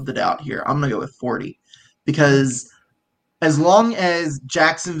of the doubt here. I'm gonna go with 40 because as long as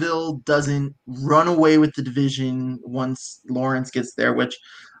Jacksonville doesn't run away with the division once Lawrence gets there, which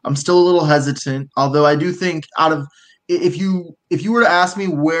I'm still a little hesitant, although I do think if you were to ask me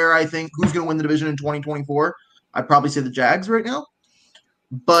where I think who's going to win the division in 2024, I'd probably say the Jags right now.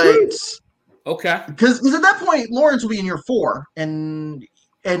 But okay, because at that point Lawrence will be in year 4, and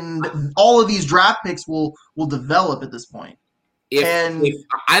all of these draft picks will develop at this point.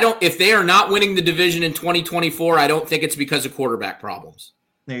 If they are not winning the division in 2024, I don't think it's because of quarterback problems.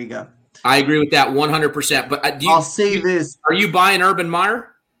 There you go. I agree with that 100%. But I'll say this: are you buying Urban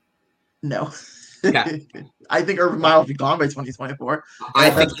Meyer? No. Okay. I think Urban Meyer will be gone by 2024. I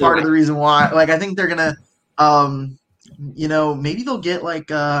think that's part of the reason why. Like, I think they're gonna, maybe they'll get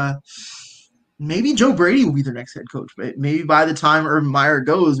maybe Joe Brady will be their next head coach. But maybe by the time Urban Meyer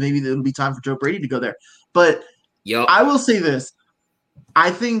goes, maybe it'll be time for Joe Brady to go there. But I will say this: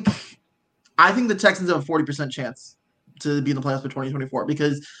 I think the Texans have a 40% chance to be in the playoffs for 2024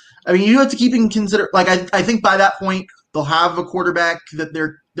 because, I mean, you have to keep in consider. Like, I think by that point they'll have a quarterback that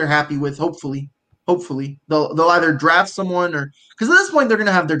they're happy with. Hopefully they'll either draft someone or because at this point they're going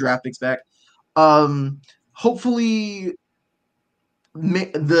to have their draft picks back. Hopefully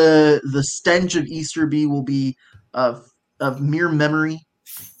the stench of Easterby will be of mere memory,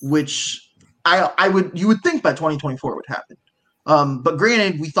 which you would think by 2024 would happen. But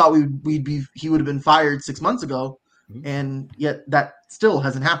granted, we thought he would have been fired 6 months ago, and yet that still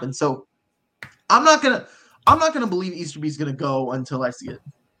hasn't happened. So I'm not gonna believe Easterby's gonna go until I see it.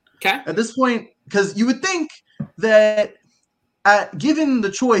 Okay. At this point, because you would think that given the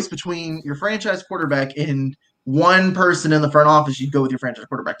choice between your franchise quarterback and one person in the front office, you'd go with your franchise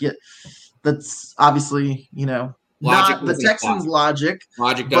quarterback. Yet that's obviously, not the Texans' logic.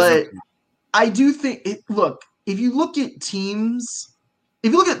 Logic doesn't. But I do think look, if you look at teams,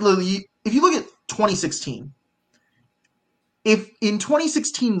 if you look at 2016, if in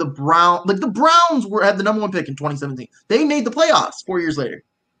 2016 the Browns had the number 1 pick in 2017, they made the playoffs 4 years later.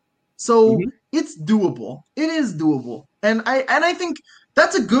 So it's doable. It is doable. And I think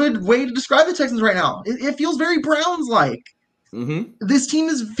that's a good way to describe the Texans right now. It feels very Browns-like. This team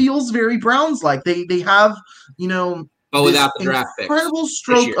feels very Browns-like. They have, without the draft picks. Incredible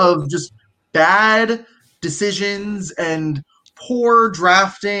stroke of just bad decisions and poor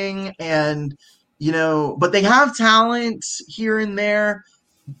drafting and, but they have talent here and there.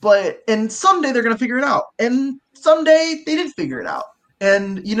 And someday they're going to figure it out. And someday they did figure it out.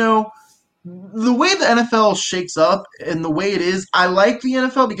 And, the way the NFL shakes up and the way it is, I like the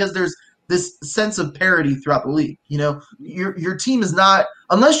NFL because there's this sense of parity throughout the league. Your team is not,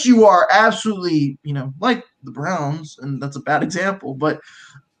 unless you are absolutely, like the Browns, and that's a bad example, but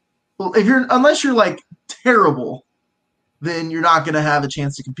unless you're like terrible, then you're not going to have a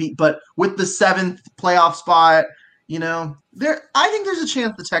chance to compete. But with the 7th playoff spot, I think there's a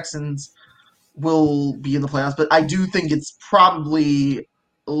chance the Texans will be in the playoffs, but I do think it's probably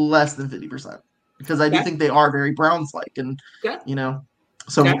less than 50% because I do think they are very Browns-like, and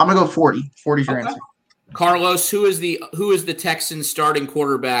so I'm gonna go 40. 40 is your answer. Carlos, who is the Texans starting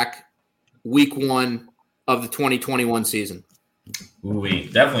quarterback week 1 of the 2021 season? Ooh,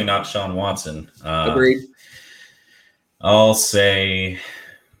 definitely not Sean Watson. Agreed. I'll say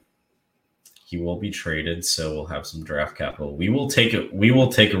he will be traded, so we'll have some draft capital. We will take a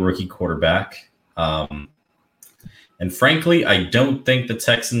rookie quarterback. And frankly, I don't think the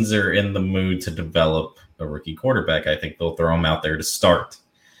Texans are in the mood to develop a rookie quarterback. I think they'll throw him out there to start,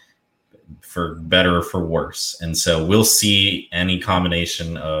 for better or for worse. And so we'll see any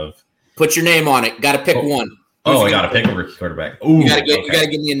combination of. Put your name on it. Got to pick one. I got to pick a rookie quarterback. Ooh, you got to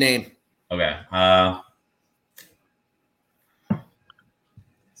give me a name. Okay.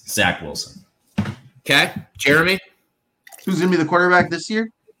 Zach Wilson. Okay. Jeremy? Who's going to be the quarterback this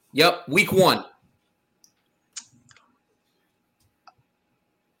year? Yep. Week 1.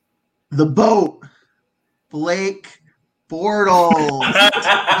 The boat. Blake Bortles.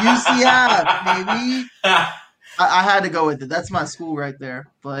 UCF, maybe. I had to go with it. That's my school right there.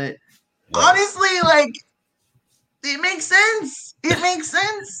 But honestly, like, it makes sense. It makes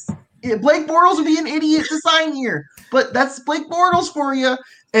sense. Blake Bortles would be an idiot to sign here. But that's Blake Bortles for you.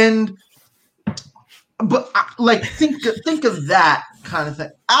 But think of that kind of thing.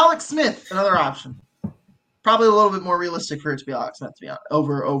 Alex Smith, another option. Probably a little bit more realistic for it to be Alex Smith, to be honest,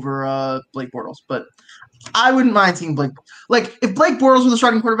 over Blake Bortles. But I wouldn't mind seeing Blake. Like, if Blake Bortles was the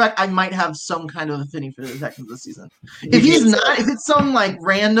starting quarterback, I might have some kind of affinity for the Texans this season. If he's not, if it's some like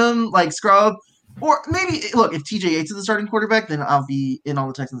random like scrub, or maybe look, if TJ Yates is the starting quarterback, then I'll be in on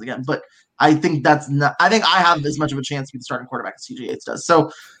the Texans again. But I think that's not. I think I have as much of a chance to be the starting quarterback as TJ Yates does.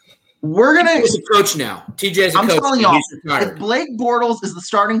 So we're gonna. TJ's a coach now. TJ's a coach. I'm telling y'all, if Blake Bortles is the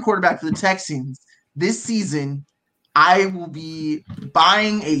starting quarterback for the Texans this season, I will be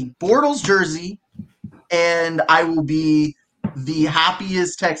buying a Bortles jersey, and I will be the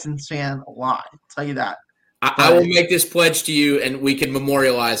happiest Texans fan alive. I'll tell you that. I will make this pledge to you, and we can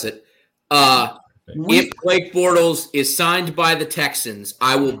memorialize it. If Blake Bortles is signed by the Texans,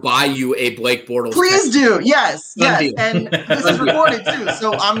 I will buy you a Blake Bortles. Please do. Yes. Deal. And this is recorded too.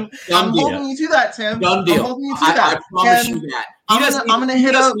 So I'm holding you to that, Tim. Done deal. I'm holding you to that. I promise you that. I'm gonna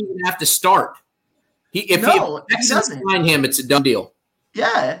hit up. He doesn't even have to start. If Texans sign him, it's a done deal.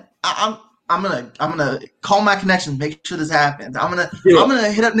 Yeah. I'm gonna call my connections, make sure this happens. I'm gonna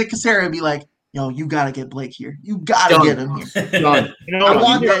hit up Nick Caserio and be like, yo, you gotta get Blake here. You gotta get him here. Done. I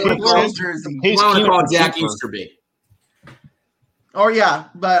want that Bortles jersey. I want to call Jack Easterby. Oh yeah,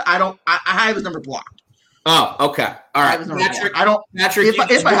 but I don't. I have his number blocked. Oh, okay. All right, Patrick. I don't. Patrick,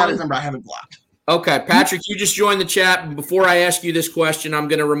 if I had his number, I have it blocked. Okay, Patrick, you just joined the chat. Before I ask you this question, I'm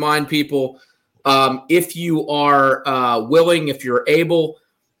going to remind people, if you are willing, if you're able,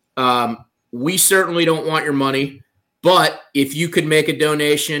 we certainly don't want your money. But if you could make a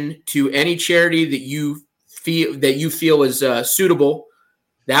donation to any charity that you feel is suitable,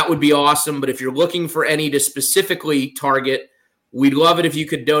 that would be awesome. But if you're looking for any to specifically target, we'd love it if you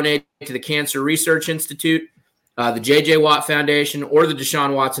could donate to the Cancer Research Institute, the J.J. Watt Foundation, or the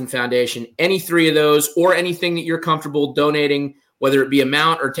Deshaun Watson Foundation. Any three of those, or anything that you're comfortable donating, whether it be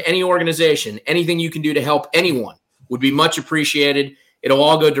amount or to any organization, anything you can do to help anyone would be much appreciated. It'll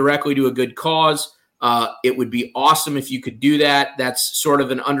all go directly to a good cause. It would be awesome if you could do that. That's sort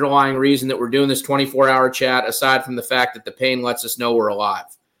of an underlying reason that we're doing this 24-hour chat, aside from the fact that the pain lets us know we're alive.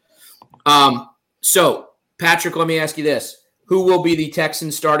 So, Patrick, let me ask you this. Who will be the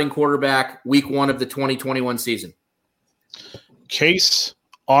Texans starting quarterback week 1 of the 2021 Case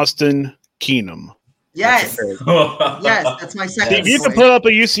Austin Keenum. Yes. Yes, that's my second. If you can put up a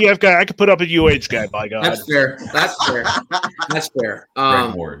UCF guy, I could put up a UH guy, by God. That's fair. That's fair.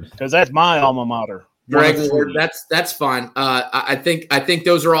 Greg Ward. Because that's my alma mater. Greg Ward, that's fine. I think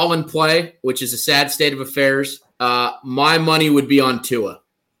those are all in play, which is a sad state of affairs. My money would be on Tua.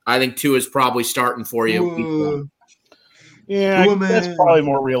 I think Tua is probably starting for you. Yeah, that's probably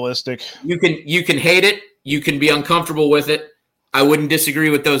more realistic. You can hate it. You can be uncomfortable with it. I wouldn't disagree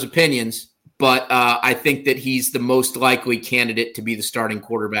with those opinions, but I think that he's the most likely candidate to be the starting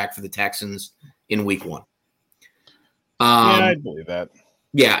quarterback for the Texans in week 1. Yeah, I believe that.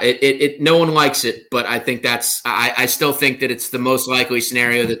 Yeah, it no one likes it, but I think I still think that it's the most likely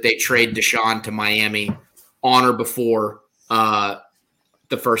scenario that they trade Deshaun to Miami on or before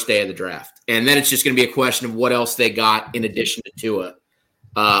the first day of the draft. And then it's just going to be a question of what else they got in addition to Tua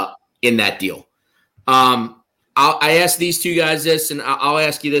in that deal. I asked these two guys this, and I'll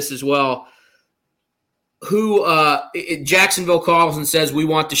ask you this as well. Jacksonville calls and says, we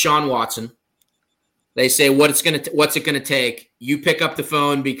want Deshaun Watson. They say, what's it going to take? You pick up the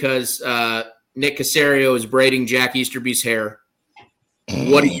phone because Nick Caserio is braiding Jack Easterby's hair.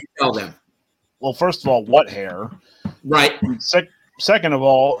 What do you tell them? Well, first of all, what hair? Right. Second of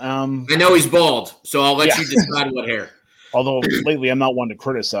all, I know he's bald, so I'll let you decide what hair. Although lately I'm not one to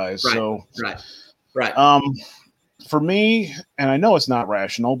criticize. Right. For me, and I know it's not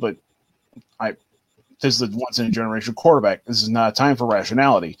rational, but this is a once in a generation quarterback. This is not a time for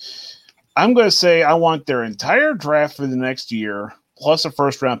rationality. I'm going to say I want their entire draft for the next year plus a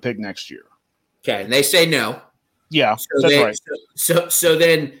first round pick next year. Okay, and they say no. Yeah, that's right. So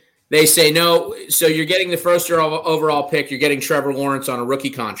then they say no. So you're getting the first year overall pick. You're getting Trevor Lawrence on a rookie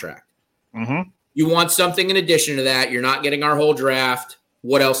contract. Mm-hmm. You want something in addition to that. You're not getting our whole draft.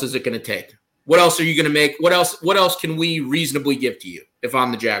 What else is it going to take? What else are you going to make? What else can we reasonably give to you if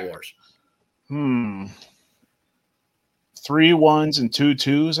I'm the Jaguars? 3 1s and 2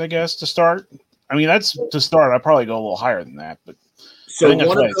 2s, I guess, to start. I mean, that's to start. I'd probably go a little higher than that, but So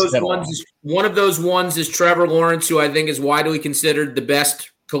one of those ones is Trevor Lawrence, who I think is widely considered the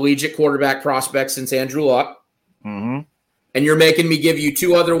best collegiate quarterback prospect since Andrew Luck. Mm-hmm. And you're making me give you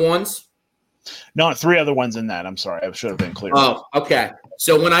two other ones? No, three other ones in that. I'm sorry, I should have been clear. Oh, okay.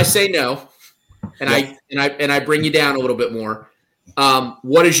 So when I say no, and I bring you down a little bit more,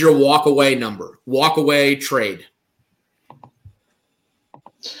 what is your walk away number? Walk away trade.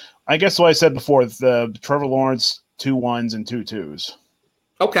 I guess what I said before, the Trevor Lawrence 2 1s and 2 2s.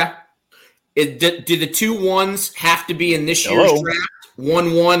 Okay. Do the 2 1s have to be in this year's draft?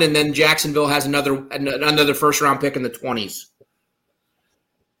 1-1, and then Jacksonville has another first round pick in the 20s.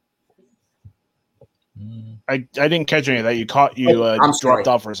 I didn't catch any of that. You dropped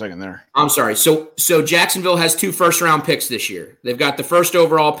off for a second there. I'm sorry. So Jacksonville has 2 first round picks this year. They've got the first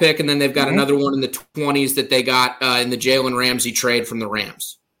overall pick, and then they've got another one in the 20s that they got in the Jalen Ramsey trade from the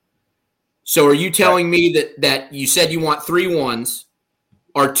Rams. So are you telling me that you said you want 3 1s?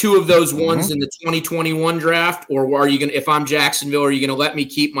 Are 2 of those ones in the 2021 draft, or are you going to, if I'm Jacksonville, are you going to let me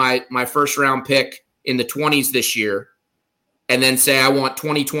keep my first round pick in the 20s this year and then say I want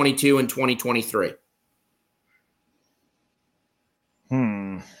 2022 and 2023?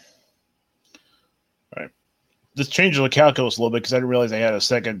 Right. This changes the calculus a little bit because I didn't realize they had a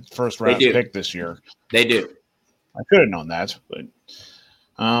second first round pick this year. They do. I could have known that, but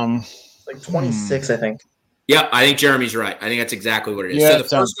like 26, I think. Yeah, I think Jeremy's right. I think that's exactly what it is. Yeah, so the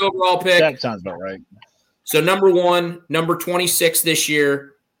first overall pick. That sounds about right. So number 1, number 26 this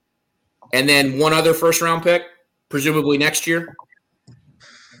year, and then one other first round pick, presumably next year.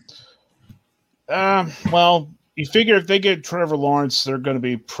 Well, you figure if they get Trevor Lawrence, they're going to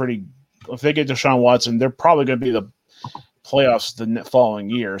be pretty. If they get Deshaun Watson, they're probably going to be the playoffs the following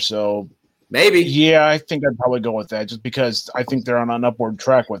year. So maybe. Yeah, I think I'd probably go with that, just because I think they're on an upward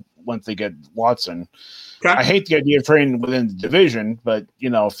track once they get Watson. Okay. I hate the idea of trading within the division, but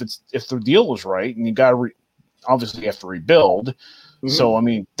if the deal is right, and you got to obviously you have to rebuild. Mm-hmm. So I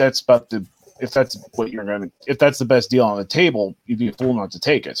mean, that's about if that's the best deal on the table, you'd be a fool not to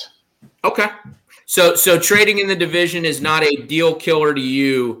take it. Okay. So trading in the division is not a deal killer to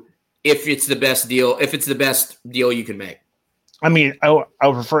you if it's the best deal. If it's the best deal you can make. I mean, I would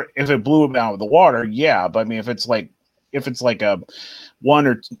prefer if it blew them out of the water, yeah. But I mean, if it's like a one,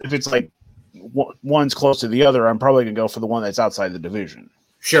 or if it's like one's close to the other, I'm probably gonna go for the one that's outside the division.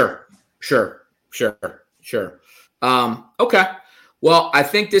 Sure. Okay. Well, I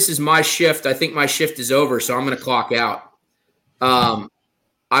think this is my shift. I think my shift is over, so I'm going to clock out.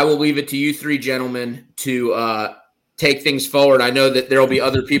 I will leave it to you 3 gentlemen to take things forward. I know that there will be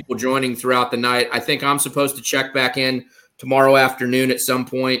other people joining throughout the night. I think I'm supposed to check back in tomorrow afternoon at some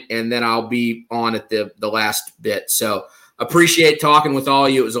point, and then I'll be on at the last bit. So appreciate talking with all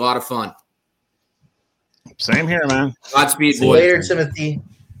of you. It was a lot of fun. Same here, man. Godspeed, boys. Later, Timothy.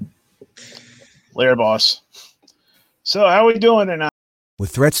 Later, boss. So how are we doing tonight? With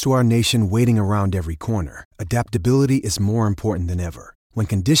threats to our nation waiting around every corner, adaptability is more important than ever. When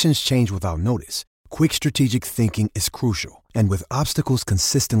conditions change without notice, quick strategic thinking is crucial. And with obstacles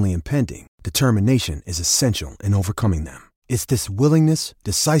consistently impending, determination is essential in overcoming them. It's this willingness,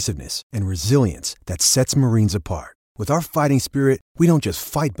 decisiveness, and resilience that sets Marines apart. With our fighting spirit, we don't just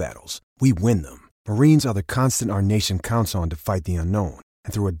fight battles, we win them. Marines are the constant our nation counts on to fight the unknown.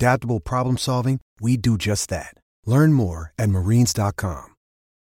 And through adaptable problem solving, we do just that. Learn more at Marines.com.